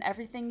life and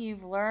everything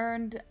you've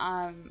learned.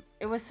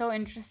 It was so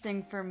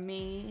interesting for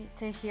me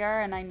to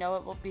hear, and I know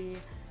it will be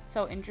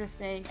so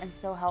interesting and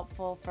so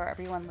helpful for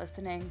everyone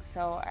listening.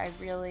 So I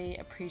really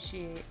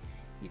appreciate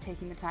you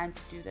taking the time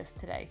to do this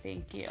today.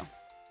 Thank you.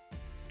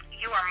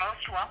 You are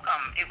most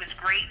welcome. It was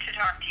great to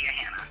talk to you,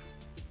 Hannah.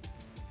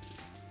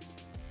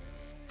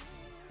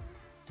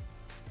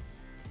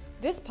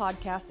 This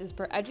podcast is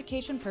for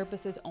education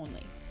purposes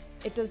only.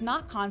 It does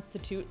not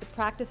constitute the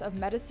practice of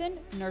medicine,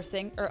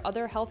 nursing, or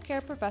other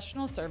healthcare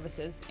professional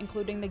services,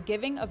 including the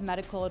giving of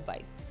medical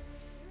advice.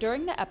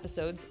 During the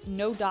episodes,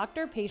 no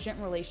doctor-patient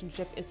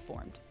relationship is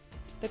formed.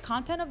 The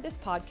content of this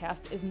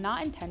podcast is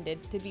not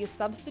intended to be a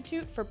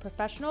substitute for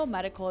professional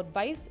medical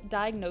advice,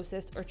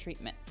 diagnosis, or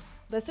treatment.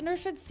 Listeners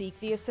should seek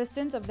the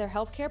assistance of their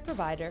healthcare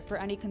provider for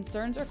any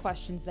concerns or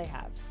questions they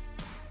have.